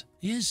with the red.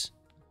 He is.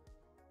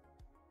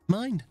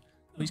 Mind.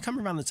 Well, he's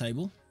coming around the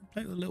table.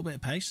 Play with a little bit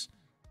of pace.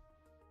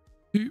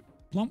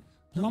 Plump.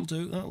 That'll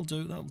do.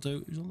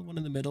 He's on the one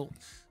in the middle.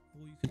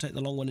 Or you can take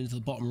the long one into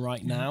the bottom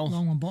right now.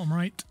 Long one, bottom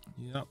right.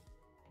 Yep.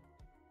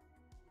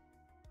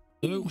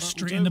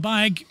 Straight in the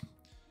bag.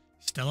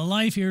 Still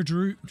alive here,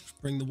 Drew.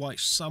 Just bring the white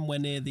somewhere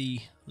near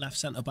the left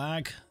centre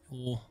bag,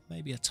 or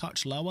maybe a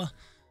touch lower.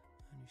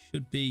 And he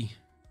should be.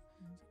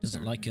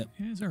 Doesn't like it.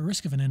 Yeah, is there a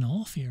risk of an in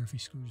off here if he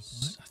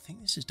screws it? I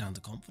think this is down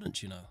to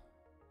confidence, you know.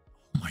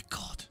 Oh my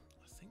God.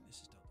 I think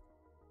this is down.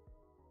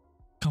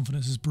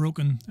 Confidence is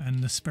broken,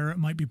 and the spirit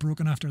might be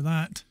broken after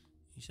that.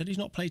 He said he's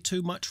not played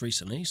too much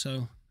recently,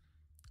 so...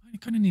 I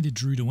kind of needed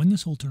Drew to win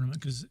this whole tournament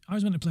because I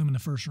was meant to play him in the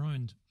first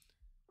round.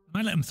 And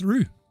I let him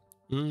through.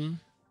 Mm.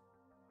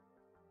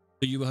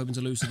 So you were hoping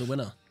to lose to the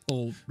winner?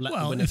 Or let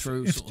the winner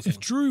through, sort of thing? If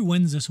Drew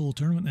wins this whole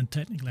tournament, then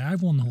technically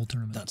I've won the whole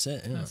tournament. That's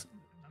it, yeah. That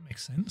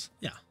makes sense.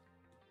 Yeah.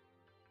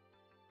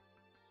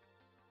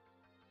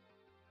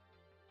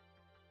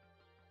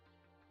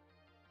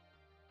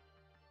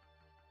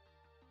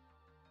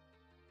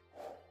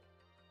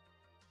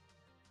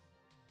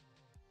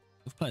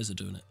 Both players are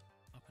doing it.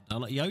 Up and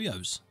down like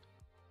yo-yos.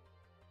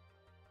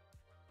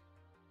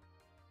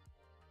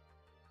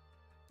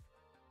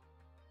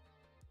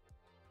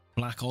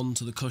 Black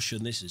onto the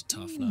cushion. This is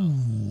tough now.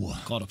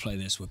 Got to play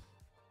this with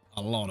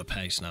a lot of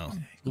pace now.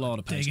 A lot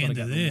of pace. Dig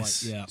into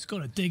this. Yeah. It's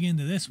got to dig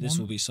into this one. This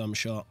will be some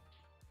shot.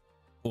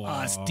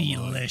 Oh, it's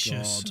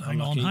delicious.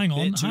 Hang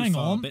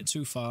on. Bit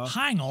too far.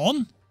 Hang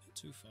on. Bit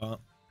too far.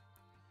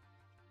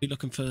 Be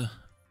looking for...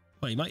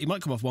 Well, he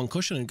might come off one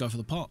cushion and go for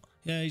the pot.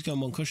 Yeah, he's going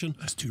one cushion.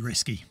 That's too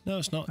risky. No,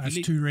 it's not.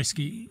 That's too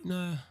risky.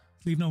 No.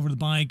 Leaving it over the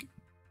bag.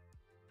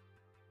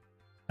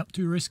 Yep,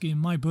 too risky in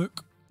my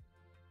book.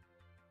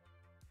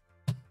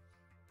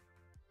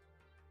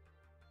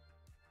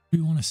 We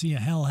want to see a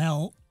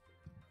hell.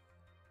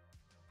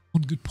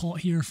 One good pot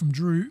here from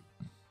Drew.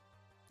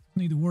 Don't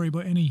need to worry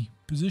about any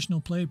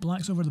positional play.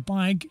 Black's over the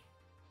bag.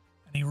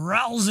 And he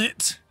rattles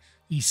it.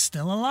 He's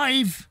still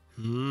alive.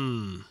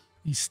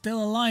 He's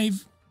still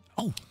alive.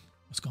 Oh,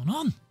 what's going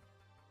on?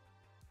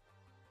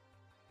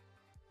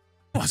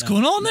 What's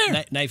going on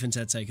there? Nathan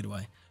said take it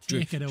away. Drew.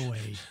 Take it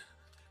away.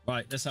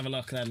 Right, let's have a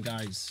look then,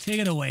 guys. Take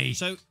it away.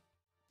 So,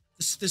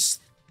 this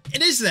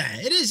it is there.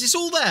 It is. It's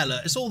all there.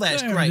 Look, it's all there.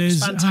 It's great. It is.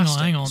 It's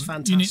fantastic. Hang on. It's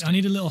fantastic. I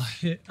need a little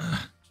hit.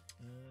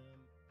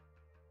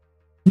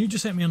 You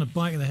just hit me on the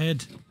back of the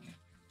head.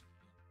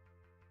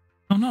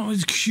 Oh no,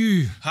 it's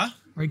Q. Huh?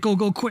 Right, go,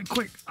 quick.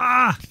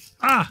 Oh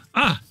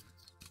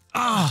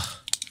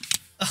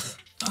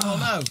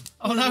no.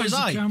 Oh no, his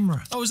eye.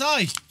 Camera. Oh, his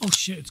eye. Oh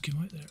shit, it's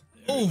come out there.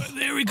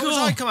 There we Oh, go. his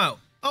eye come out.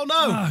 Oh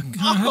no.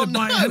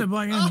 Hit it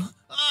back in.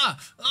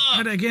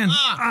 Hit it again.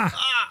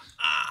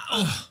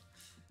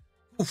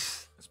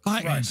 It's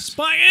back in. It's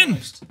back in.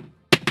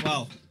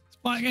 Well, it's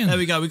back in. There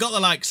we go. We got the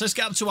likes. Let's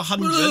get up to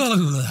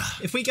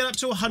 100. If we get up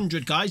to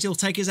 100, guys, he'll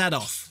take his head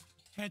off.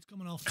 Head's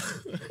coming off.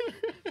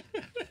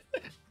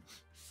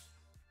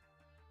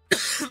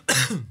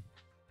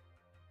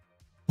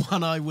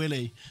 One Eye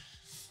Willie.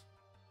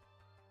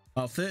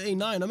 Oh,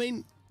 39. I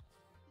mean,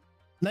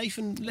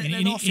 Nathan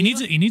letting off. He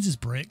needs his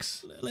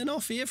breaks. Letting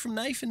off here from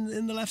Nathan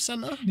in the left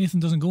centre. Nathan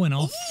doesn't go in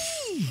off.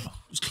 Ooh, it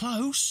was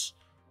close.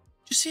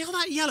 Do you see how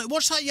that yellow?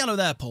 Watch that yellow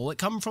there, Paul. It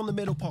come from the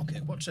middle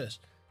pocket. Watch this.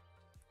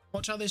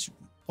 Watch how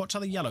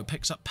the yellow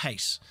picks up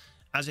pace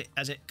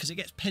because it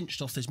gets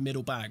pinched off this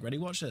middle bag. Ready?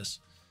 Watch this.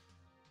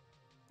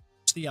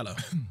 Watch the yellow.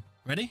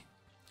 Ready?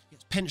 It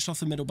gets pinched off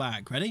the middle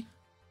bag. Ready?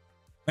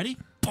 Ready?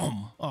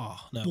 Boom! Oh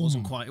no, Boom.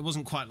 It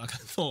wasn't quite like I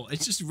thought.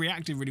 It's just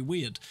reacted really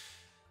weird.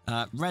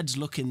 Red's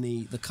looking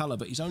the colour,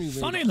 but he's only really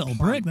funny little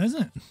break,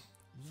 isn't it?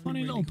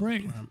 Funny little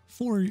break.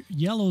 4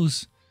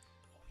 yellows.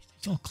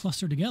 It's all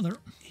clustered together.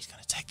 He's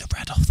going to take the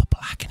red off the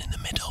black and in the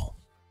middle.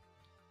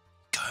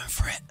 Going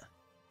for it.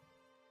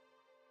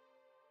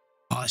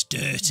 Oh, it's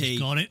dirty. He's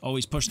got it. Oh,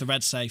 he's pushed the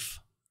red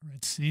safe.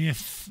 Red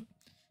safe.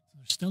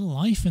 There's still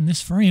life in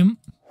this frame.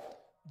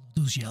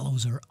 Those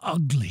yellows are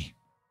ugly.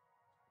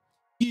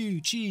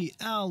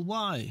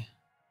 U-G-L-Y.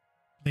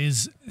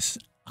 There's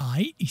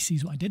he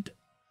sees what I did.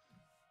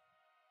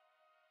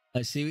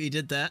 I see what you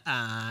did there.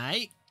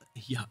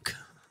 Yuck.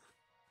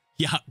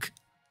 Yuck.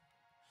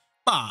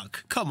 Bug,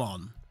 come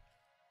on.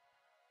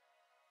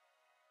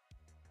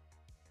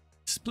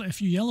 Split a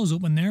few yellows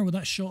open there with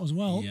that shot as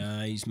well.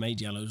 Yeah, he's made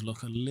yellows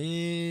look a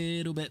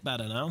little bit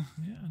better now.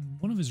 Yeah,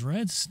 and one of his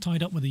reds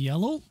tied up with a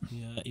yellow.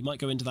 Yeah, he might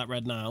go into that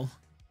red now.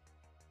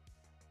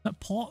 That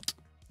pot.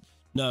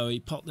 No, he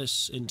popped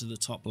this into the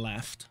top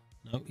left.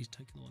 No, he's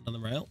taking the one down the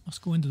rail. Let's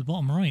go into the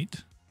bottom right.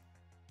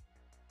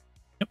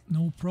 Yep,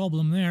 no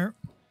problem there.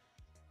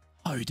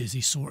 How does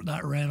he sort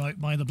that red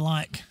out by the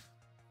black?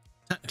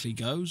 Technically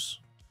goes.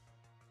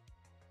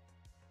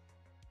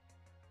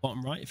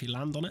 Bottom right if you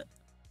land on it.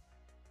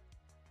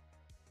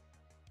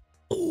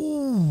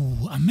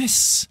 Oh, a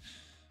miss.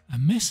 A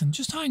miss. And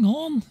just hang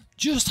on.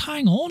 Just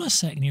hang on a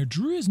second here.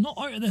 Drew is not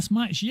out of this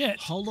match yet.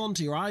 Hold on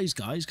to your eyes,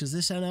 guys, because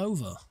this ain't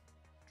over.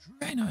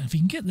 Right now, if he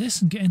can get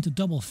this and get into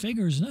double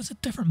figures, that's a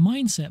different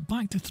mindset.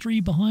 Back to 3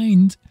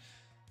 behind.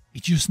 He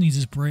just needs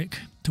his break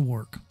to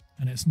work.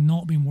 And it's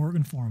not been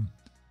working for him.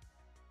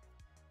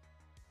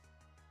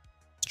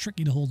 It's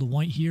tricky to hold the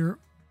white here.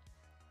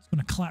 It's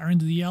going to clatter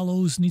into the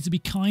yellows. Needs to be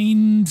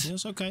kind. Yeah,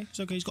 it's okay. It's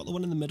okay. He's got the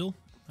one in the middle.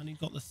 And he's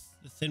got the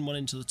thin one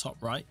into the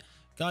top right.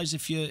 Guys,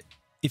 if you're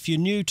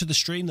new to the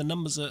stream, the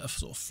numbers are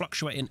sort of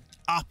fluctuating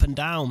up and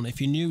down.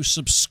 If you're new,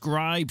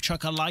 subscribe,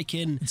 chuck a like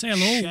in, and say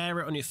hello.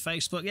 Share it on your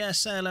Facebook. Yeah,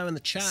 say hello in the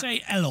chat.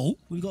 Say hello.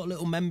 We've got a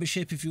little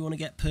membership if you want to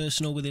get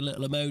personal with your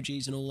little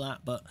emojis and all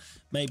that, but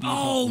maybe...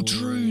 Oh,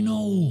 Drew,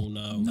 no.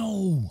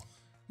 No.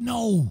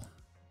 No.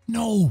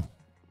 No.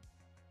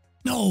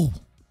 No.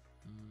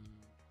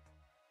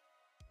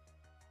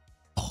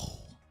 Oh.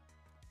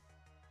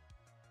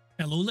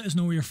 Hello, let us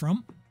know where you're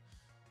from.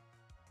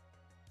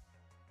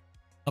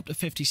 Up to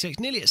 56,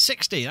 nearly at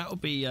 60. That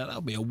would be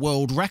a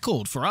world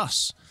record for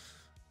us.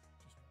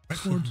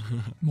 Record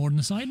more than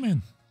the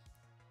Sidemen.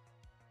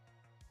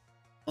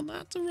 On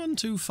that to run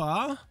too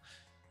far.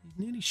 He's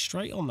nearly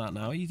straight on that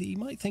now. He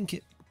might think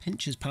it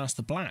pinches past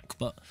the black,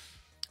 but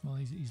well,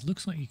 he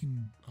looks like he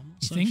can.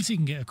 He thinks he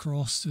can get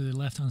across to the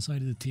left-hand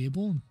side of the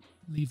table and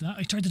leave that.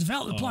 He tried to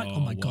develop the black. Oh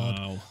my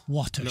God!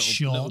 What a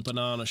shot! Little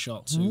banana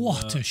shot.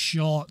 What a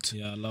shot!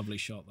 Yeah, lovely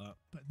shot that.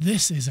 But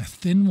this is a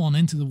thin one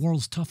into the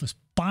world's toughest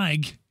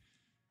bag.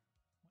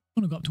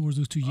 I'm going to go up towards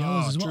those two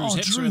yellows as well.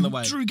 Drew's hips are in the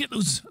way. Drew, get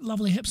those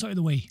lovely hips out of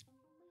the way.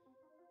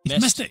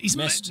 He's missed it. He's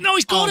missed. No,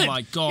 he's it. got it. Oh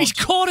my God! He's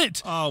caught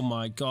it. Oh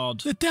my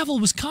God! The devil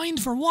was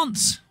kind for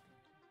once.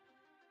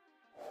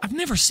 I've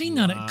never seen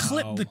that. It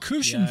clipped the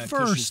cushion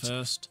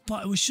first,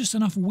 but it was just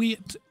enough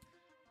weight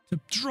to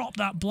drop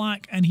that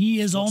black, and he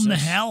is on the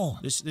hell.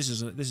 This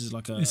is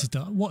like a.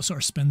 What sort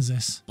of spins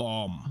this?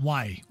 Bomb.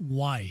 Why?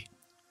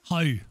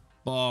 How?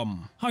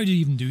 Bomb. How do you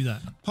even do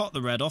that? Pot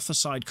the red off the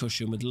side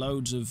cushion with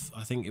loads of,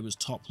 I think it was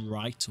top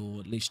right,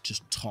 or at least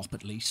just top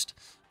at least.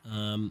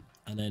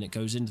 And then it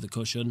goes into the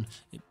cushion.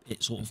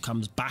 It sort of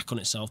comes back on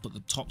itself, but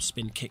the top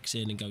spin kicks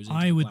in and goes into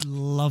I would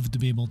love to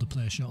be able to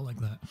play a shot like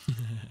that.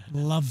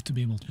 Love to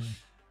be able to play.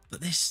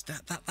 But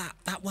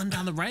that one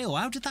down the rail,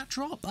 how did that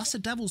drop? That's the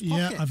devil's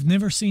pocket. Yeah, I've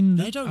never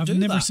seen. I've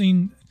never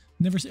seen.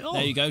 Oh,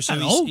 there you go. So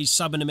he's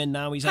subbing him in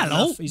now. He's had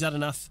enough. He's had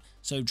enough.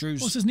 So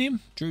what's his name?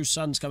 Drew's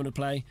son's coming to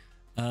play.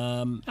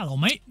 Hello,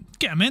 mate.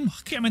 Get him in.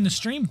 Get him in the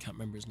stream. Can't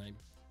remember his name.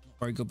 Not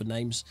very good with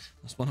names.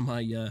 That's one of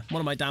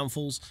my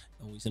downfalls.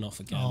 Oh, he's in off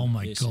again. Oh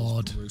my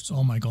God.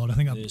 Oh my God. I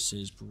think this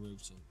is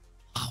brutal.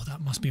 Oh, that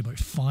must be about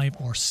 5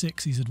 or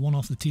 6. He's had one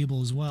off the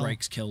table as well.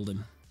 Breaks killed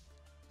him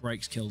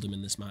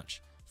in this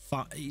match.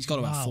 He's got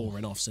about 4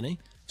 in offs, isn't he?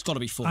 It's got to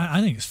be 4. I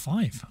think it's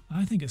 5.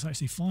 I think it's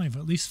actually 5.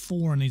 At least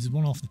 4, and he's had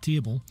one off the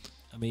table.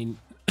 I mean,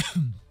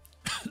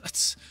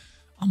 that's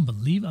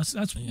unbelievable.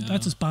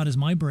 That's as bad as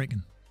my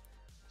breaking.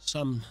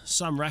 Some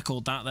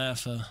record that there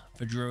for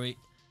Drewy.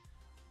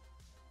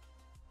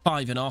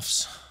 5 in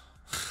offs.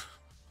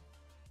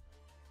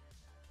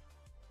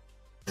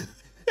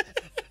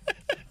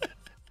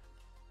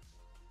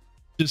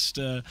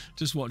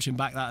 Just watching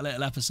back that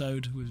little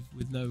episode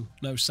with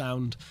no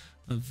sound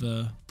of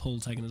Paul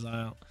taking his eye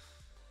out.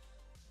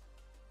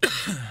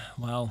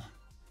 Well,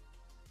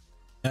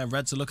 yeah,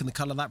 reds are looking the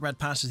colour. That red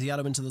passes the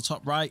yellow into the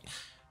top right.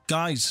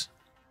 Guys,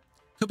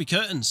 could be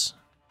curtains.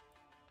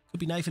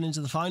 Could be Nathan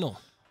into the final.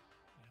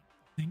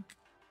 I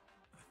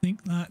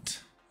think that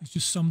has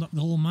just summed up the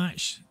whole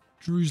match.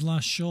 Drew's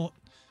last shot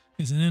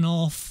is an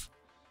off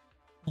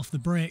the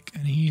break,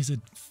 and he has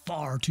had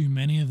far too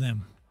many of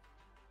them.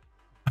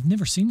 I've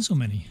never seen so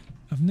many.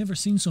 I've never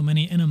seen so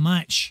many in a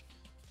match.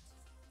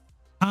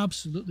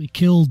 Absolutely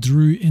killed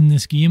Drew in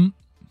this game.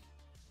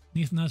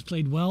 Nathan has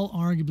played well,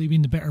 arguably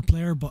being the better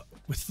player, but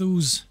with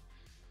those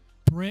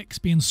breaks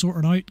being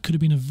sorted out, could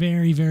have been a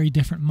very, very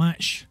different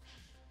match.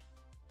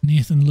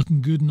 Nathan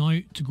looking good now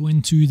to go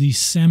into the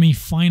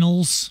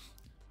semi-finals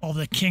of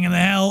the King of the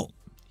Hell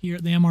here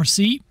at the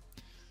MRC.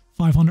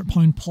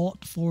 £500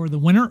 pot for the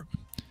winner.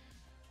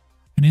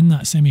 And in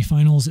that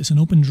semi-finals, it's an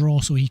open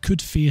draw, so he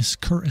could face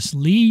Curtis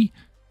Lee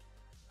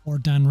or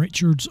Dan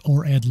Richards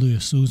or Ed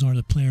Lewis. Those are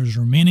the players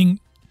remaining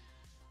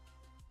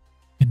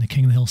in the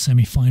King of the Hill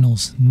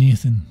semi-finals.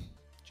 Nathan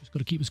just got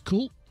to keep his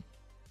cool.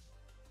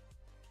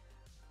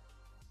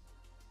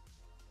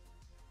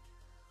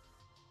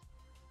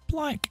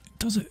 Black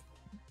does it.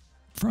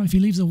 If he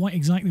leaves the white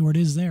exactly where it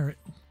is there, it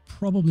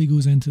probably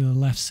goes into the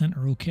left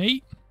centre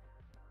okay.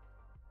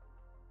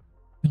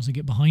 He also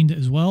get behind it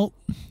as well.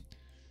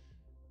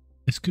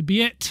 This could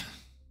be it.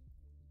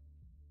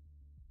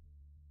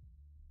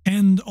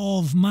 End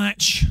of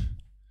match.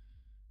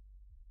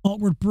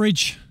 Awkward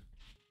bridge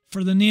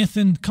for the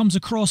Nathan. Comes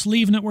across,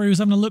 leaving it where he was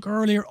having a look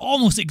earlier.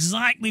 Almost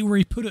exactly where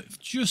he put it.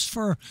 Just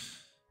for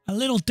a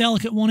little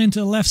delicate one into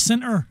the left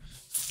centre.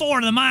 For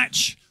the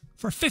match.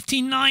 For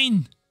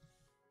 15-9.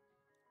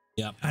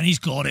 Yep. And he's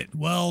got it.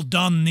 Well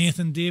done,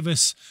 Nathan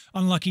Davis.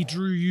 Unlucky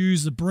Drew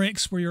Hughes. The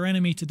breaks were your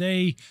enemy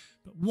today.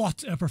 But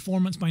what a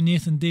performance by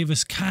Nathan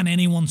Davis. Can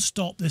anyone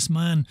stop this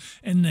man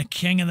in the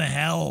King of the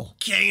Hell?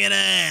 King of the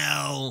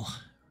Hell.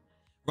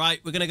 Right,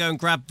 we're going to go and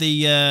grab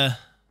the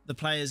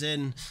players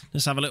in.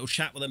 Let's have a little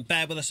chat with them.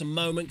 Bear with us a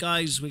moment,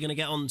 guys. We're going to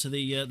get on to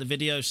the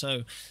video,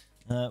 so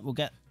we'll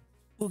try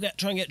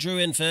and get Drew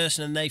in first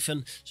and then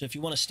Nathan. So if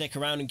you want to stick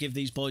around and give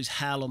these boys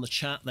hell on the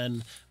chat,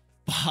 then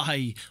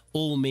by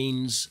all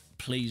means,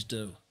 please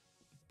do.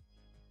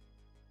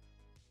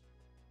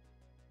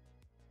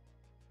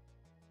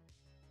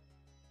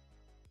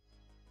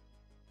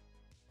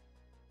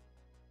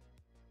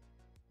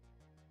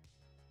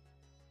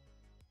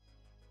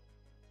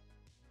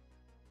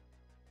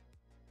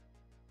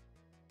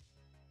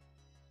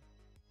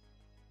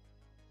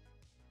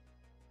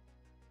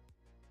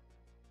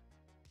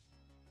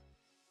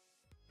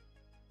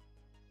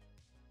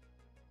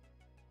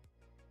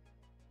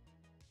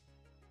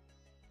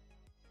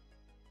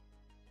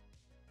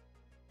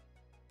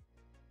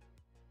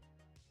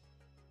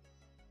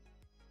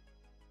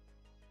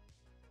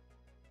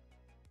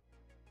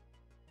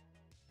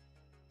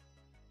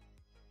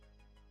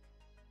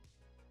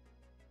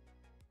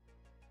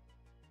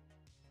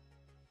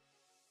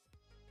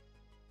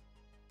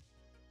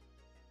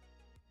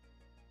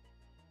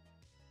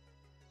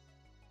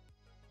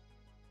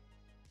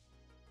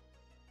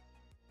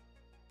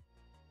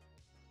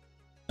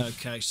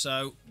 Okay,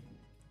 so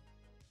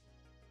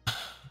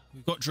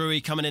we've got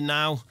Drewy coming in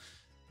now.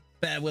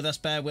 Bear with us,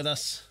 bear with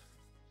us.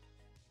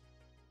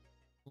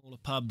 All the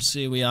pubs,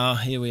 here we are,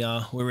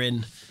 we're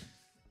in.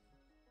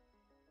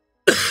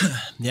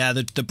 Yeah,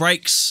 the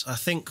breaks, I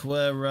think,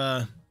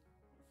 were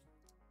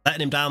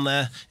letting him down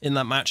there in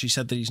that match. He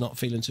said that he's not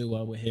feeling too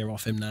well. We're here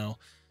off him now.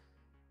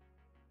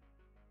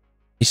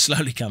 He's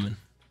slowly coming.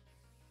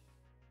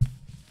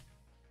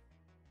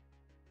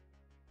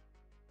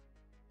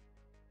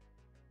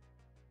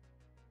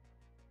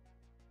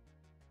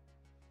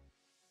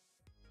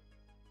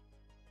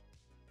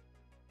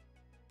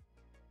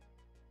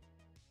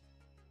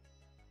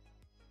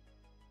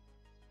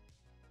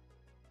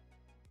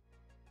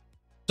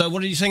 So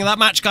what did you think of that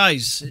match,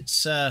 guys?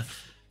 It's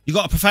you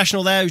got a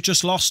professional there who's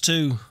just lost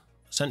to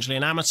essentially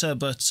an amateur,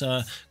 but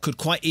could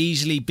quite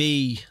easily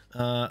be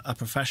a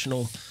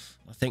professional.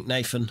 I think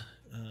Nathan,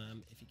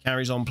 if he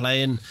carries on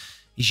playing,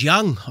 he's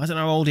young. I don't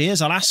know how old he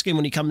is. I'll ask him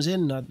when he comes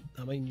in.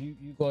 I mean,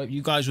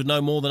 you guys would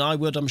know more than I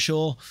would, I'm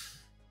sure.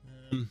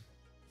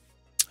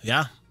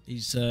 Yeah,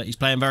 he's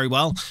playing very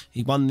well.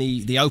 He won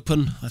the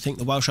Open, I think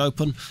the Welsh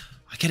Open.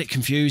 I get it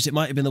confused. It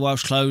might have been the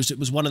Welsh Closed. It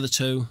was one of the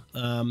two.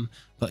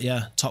 But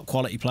yeah, top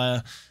quality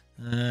player.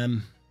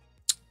 Pleasure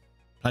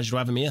to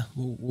have him here.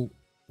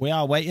 We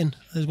are waiting.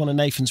 There's one of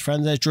Nathan's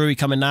friends. There's Drewy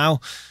coming now.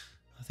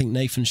 I think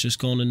Nathan's just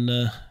gone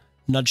and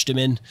nudged him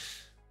in.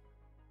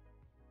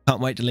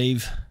 Can't wait to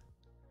leave.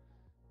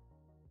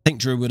 I think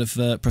Drew would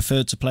have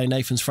preferred to play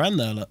Nathan's friend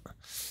there. Look.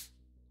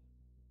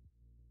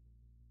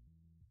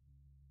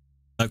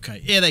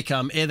 Okay, here they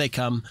come. Here they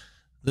come.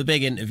 The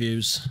big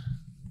interviews.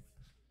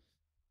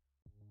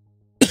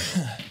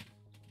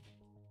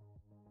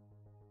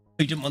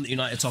 You didn't want the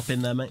United top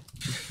in there, mate.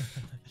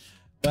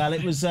 Well,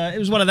 it was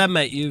one of them,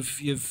 mate.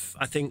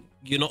 I think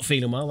you're not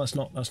feeling well. That's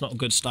not a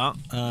good start.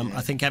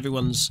 I think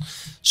everyone's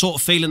sort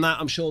of feeling that.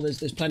 I'm sure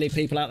there's plenty of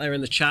people out there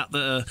in the chat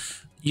that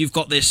you've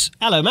got this.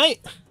 Hello, mate.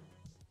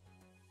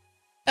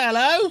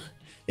 Hello.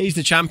 He's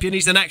the champion.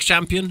 He's the next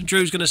champion.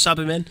 Drew's going to sub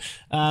him in.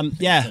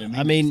 Yeah,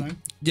 I mean,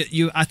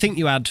 I think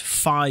you had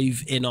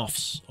 5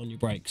 in-offs on your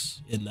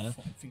breaks in there.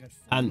 I think I had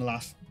 4 in the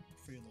last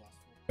 3 of the last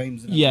 4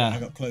 games. Yeah, I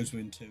got close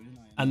with 2, didn't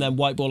I? And then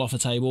white ball off a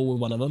table with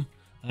one of them.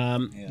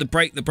 Yeah.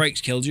 The breaks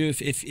killed you.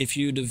 If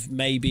you'd have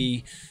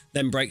maybe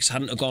them breaks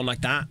hadn't have gone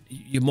like that,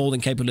 you're more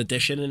than capable of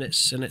dishing, and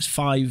it's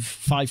 5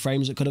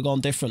 frames that could have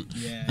gone different.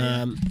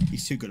 Yeah,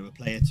 he's too good of a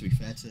player, to be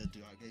fair, to do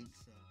that against.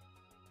 So.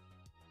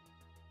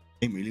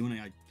 I ain't really when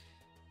I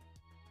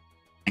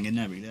hang in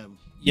there really.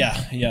 Yeah.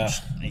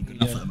 I ain't good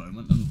enough at the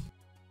moment.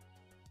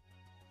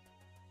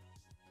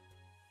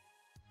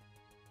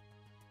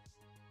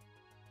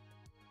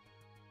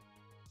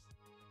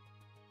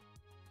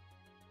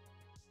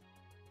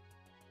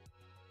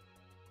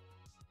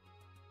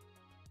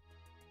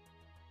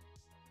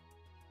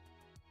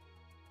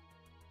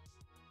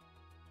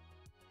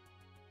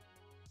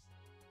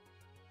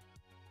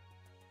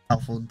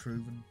 Helpful,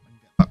 improve, and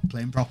get back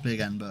playing properly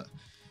again. But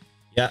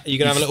yeah, you're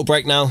gonna have a little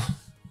break now. A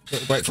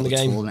little break from the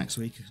game next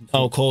week.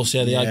 Oh, of course,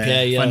 yeah, the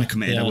IPA. If I'd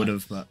committed, I would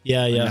have. But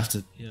yeah, have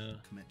to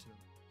commit to it.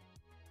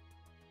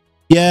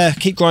 Yeah,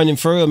 keep grinding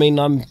through. I mean,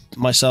 I'm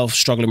myself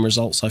struggling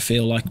results. I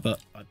feel like, but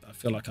I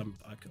feel like I can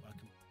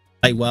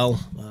play well.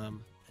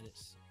 And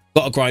it's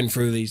got to grind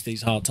through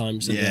these hard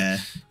times. Yeah,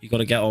 you got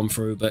to get on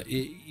through. But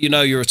you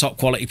know, you're a top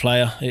quality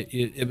player.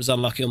 It was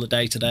unlucky on the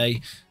day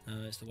today.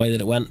 It's the way that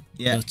it went.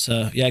 Yeah.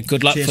 But yeah,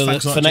 good luck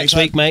for next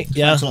week, mate.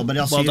 Yeah. Well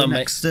done,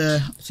 mate. See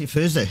you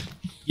Thursday.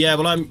 Yeah.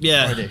 Well,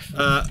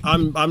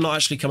 I'm not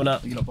actually coming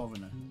up. You're not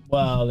bothering.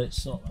 Well,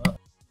 it's not that.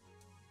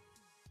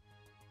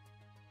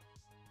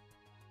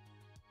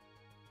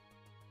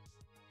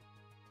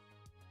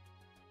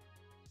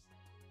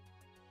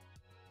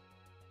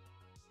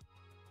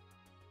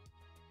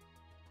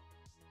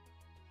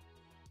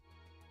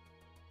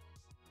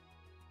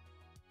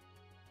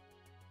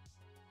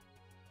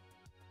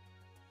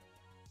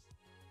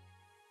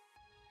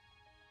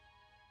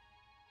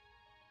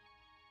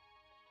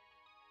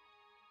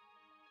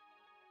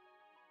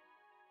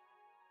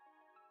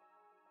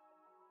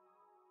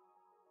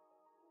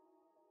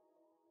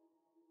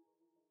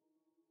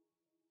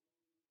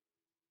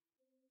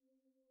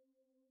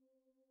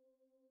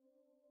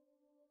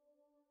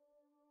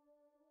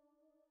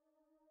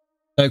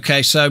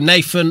 Okay, so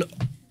Nathan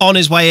on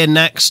his way in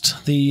next.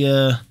 He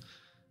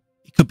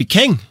could be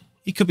king.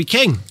 He could be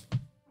king.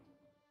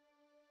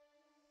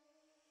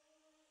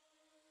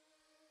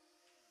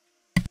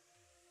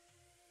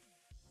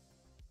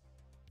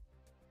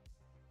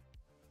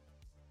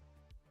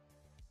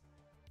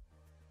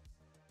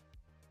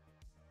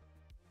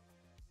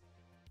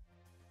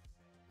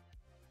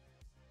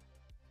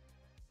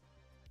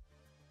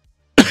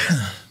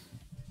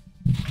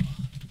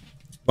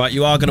 Right,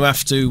 you are going to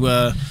have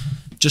to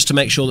just to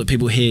make sure that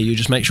people hear you,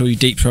 just make sure you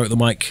deep throat the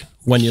mic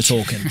when you're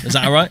talking. Is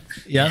that all right?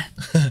 Yeah.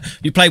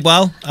 You played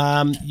well.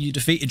 You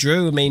defeated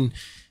Drew. I mean,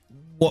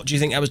 what do you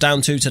think that was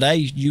down to today?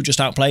 You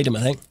just outplayed him,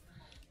 I think.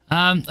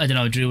 I don't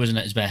know. Drew wasn't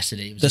at his best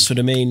today. That's what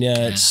I mean.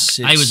 Yeah.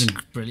 I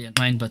wasn't brilliant,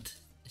 mine, but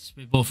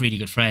we're both really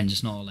good friends.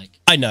 It's not like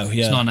I know,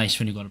 yeah. It's not nice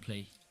when you got to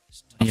play.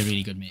 When you're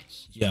really good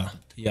mates. Yeah,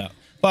 yeah.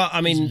 But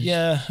I mean,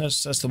 yeah,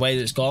 that's the way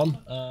that it's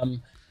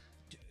gone.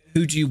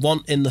 Who do you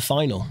want in the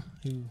final?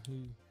 Who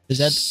is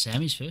Ed?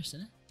 Semis first,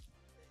 isn't it?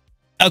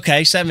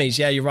 Okay, semis.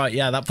 Yeah, you're right.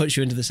 Yeah, that puts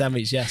you into the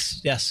semis.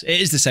 Yes, yes, it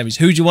is the semis.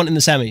 Who do you want in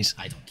the semis?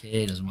 I don't care.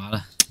 It doesn't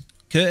matter.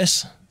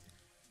 Curtis.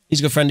 He's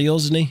a good friend of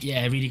yours, isn't he?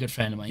 Yeah, a really good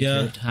friend of mine.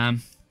 Yeah. Kurt.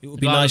 It would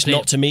be nice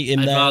not to meet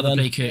him I'd there. rather then.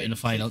 play Kurt in the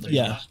final.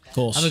 Yeah, of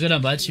course. Have a good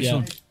one, bud. See you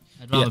soon.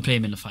 I'd rather play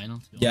him in the final.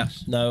 To be Yeah,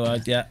 honest. no,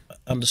 yeah,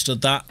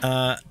 understood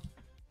that.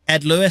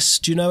 Ed Lewis,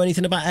 do you know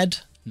anything about Ed?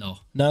 No.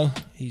 No,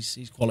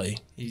 he's quality.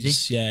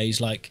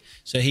 He's like,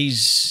 so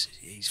he's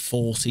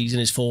 40. He's in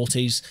his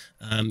 40s.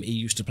 He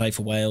used to play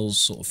for Wales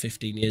sort of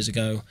 15 years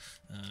ago.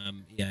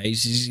 Yeah,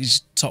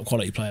 he's top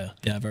quality player.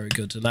 Yeah, very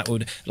good. And that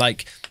would,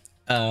 like,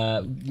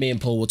 me and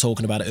Paul were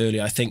talking about it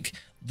earlier. I think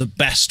the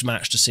best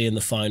match to see in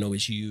the final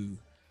is you,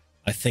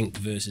 I think,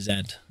 versus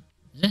Ed.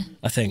 Is it?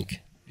 I think.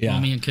 Yeah.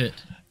 Well, me and Kurt.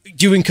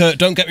 You and Kurt,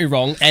 don't get me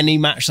wrong, any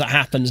match that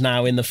happens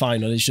now in the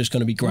final is just going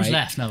to be great. Who's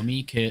left now?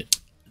 Me, Kurt,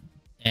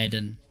 Ed,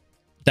 and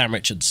Dan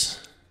Richards.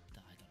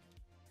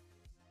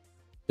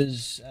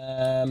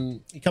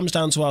 He comes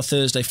down to our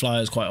Thursday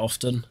flyers quite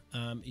often.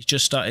 He's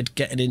just started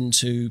getting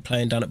into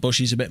playing down at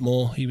Bushy's a bit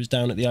more. He was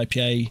down at the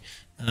IPA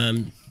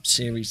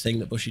series thing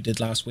that Bushy did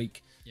last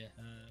week. Yeah,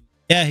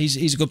 yeah,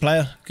 he's a good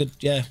player. Good,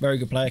 yeah, very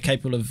good player,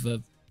 capable of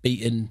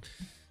beating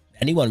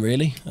anyone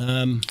really.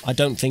 I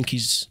don't think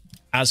he's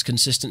as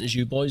consistent as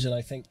you boys, and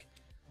I think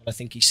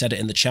he said it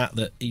in the chat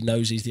that he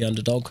knows he's the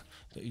underdog,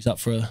 but he's up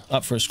for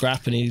a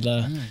scrap, and he's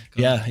a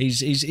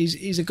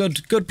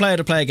good player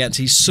to play against.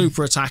 He's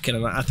super attacking,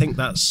 and I think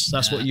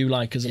that's what you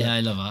like, isn't it? Yeah, I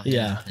love that.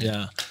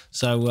 Yeah.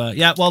 So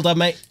yeah, well done,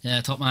 mate.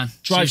 Yeah, top man.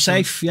 Drive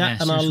safe, yeah,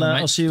 and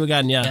I'll see you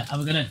again. Yeah, have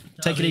a good one.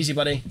 Take it easy,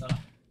 buddy.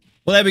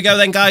 Well, there we go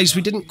then, guys.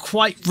 We didn't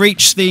quite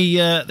reach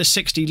the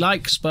 60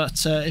 likes,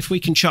 but if we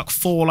can chuck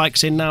 4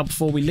 likes in now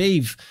before we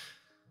leave,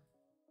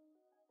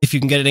 if you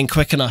can get it in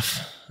quick enough,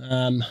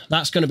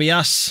 that's going to be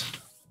us.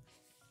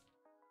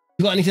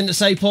 You got anything to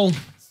say, Paul?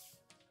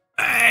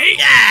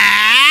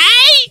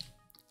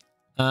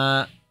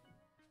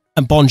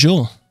 And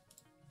bonjour.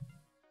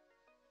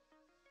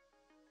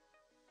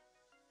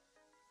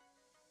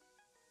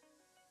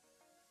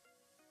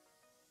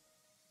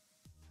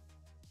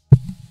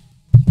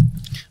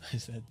 I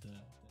said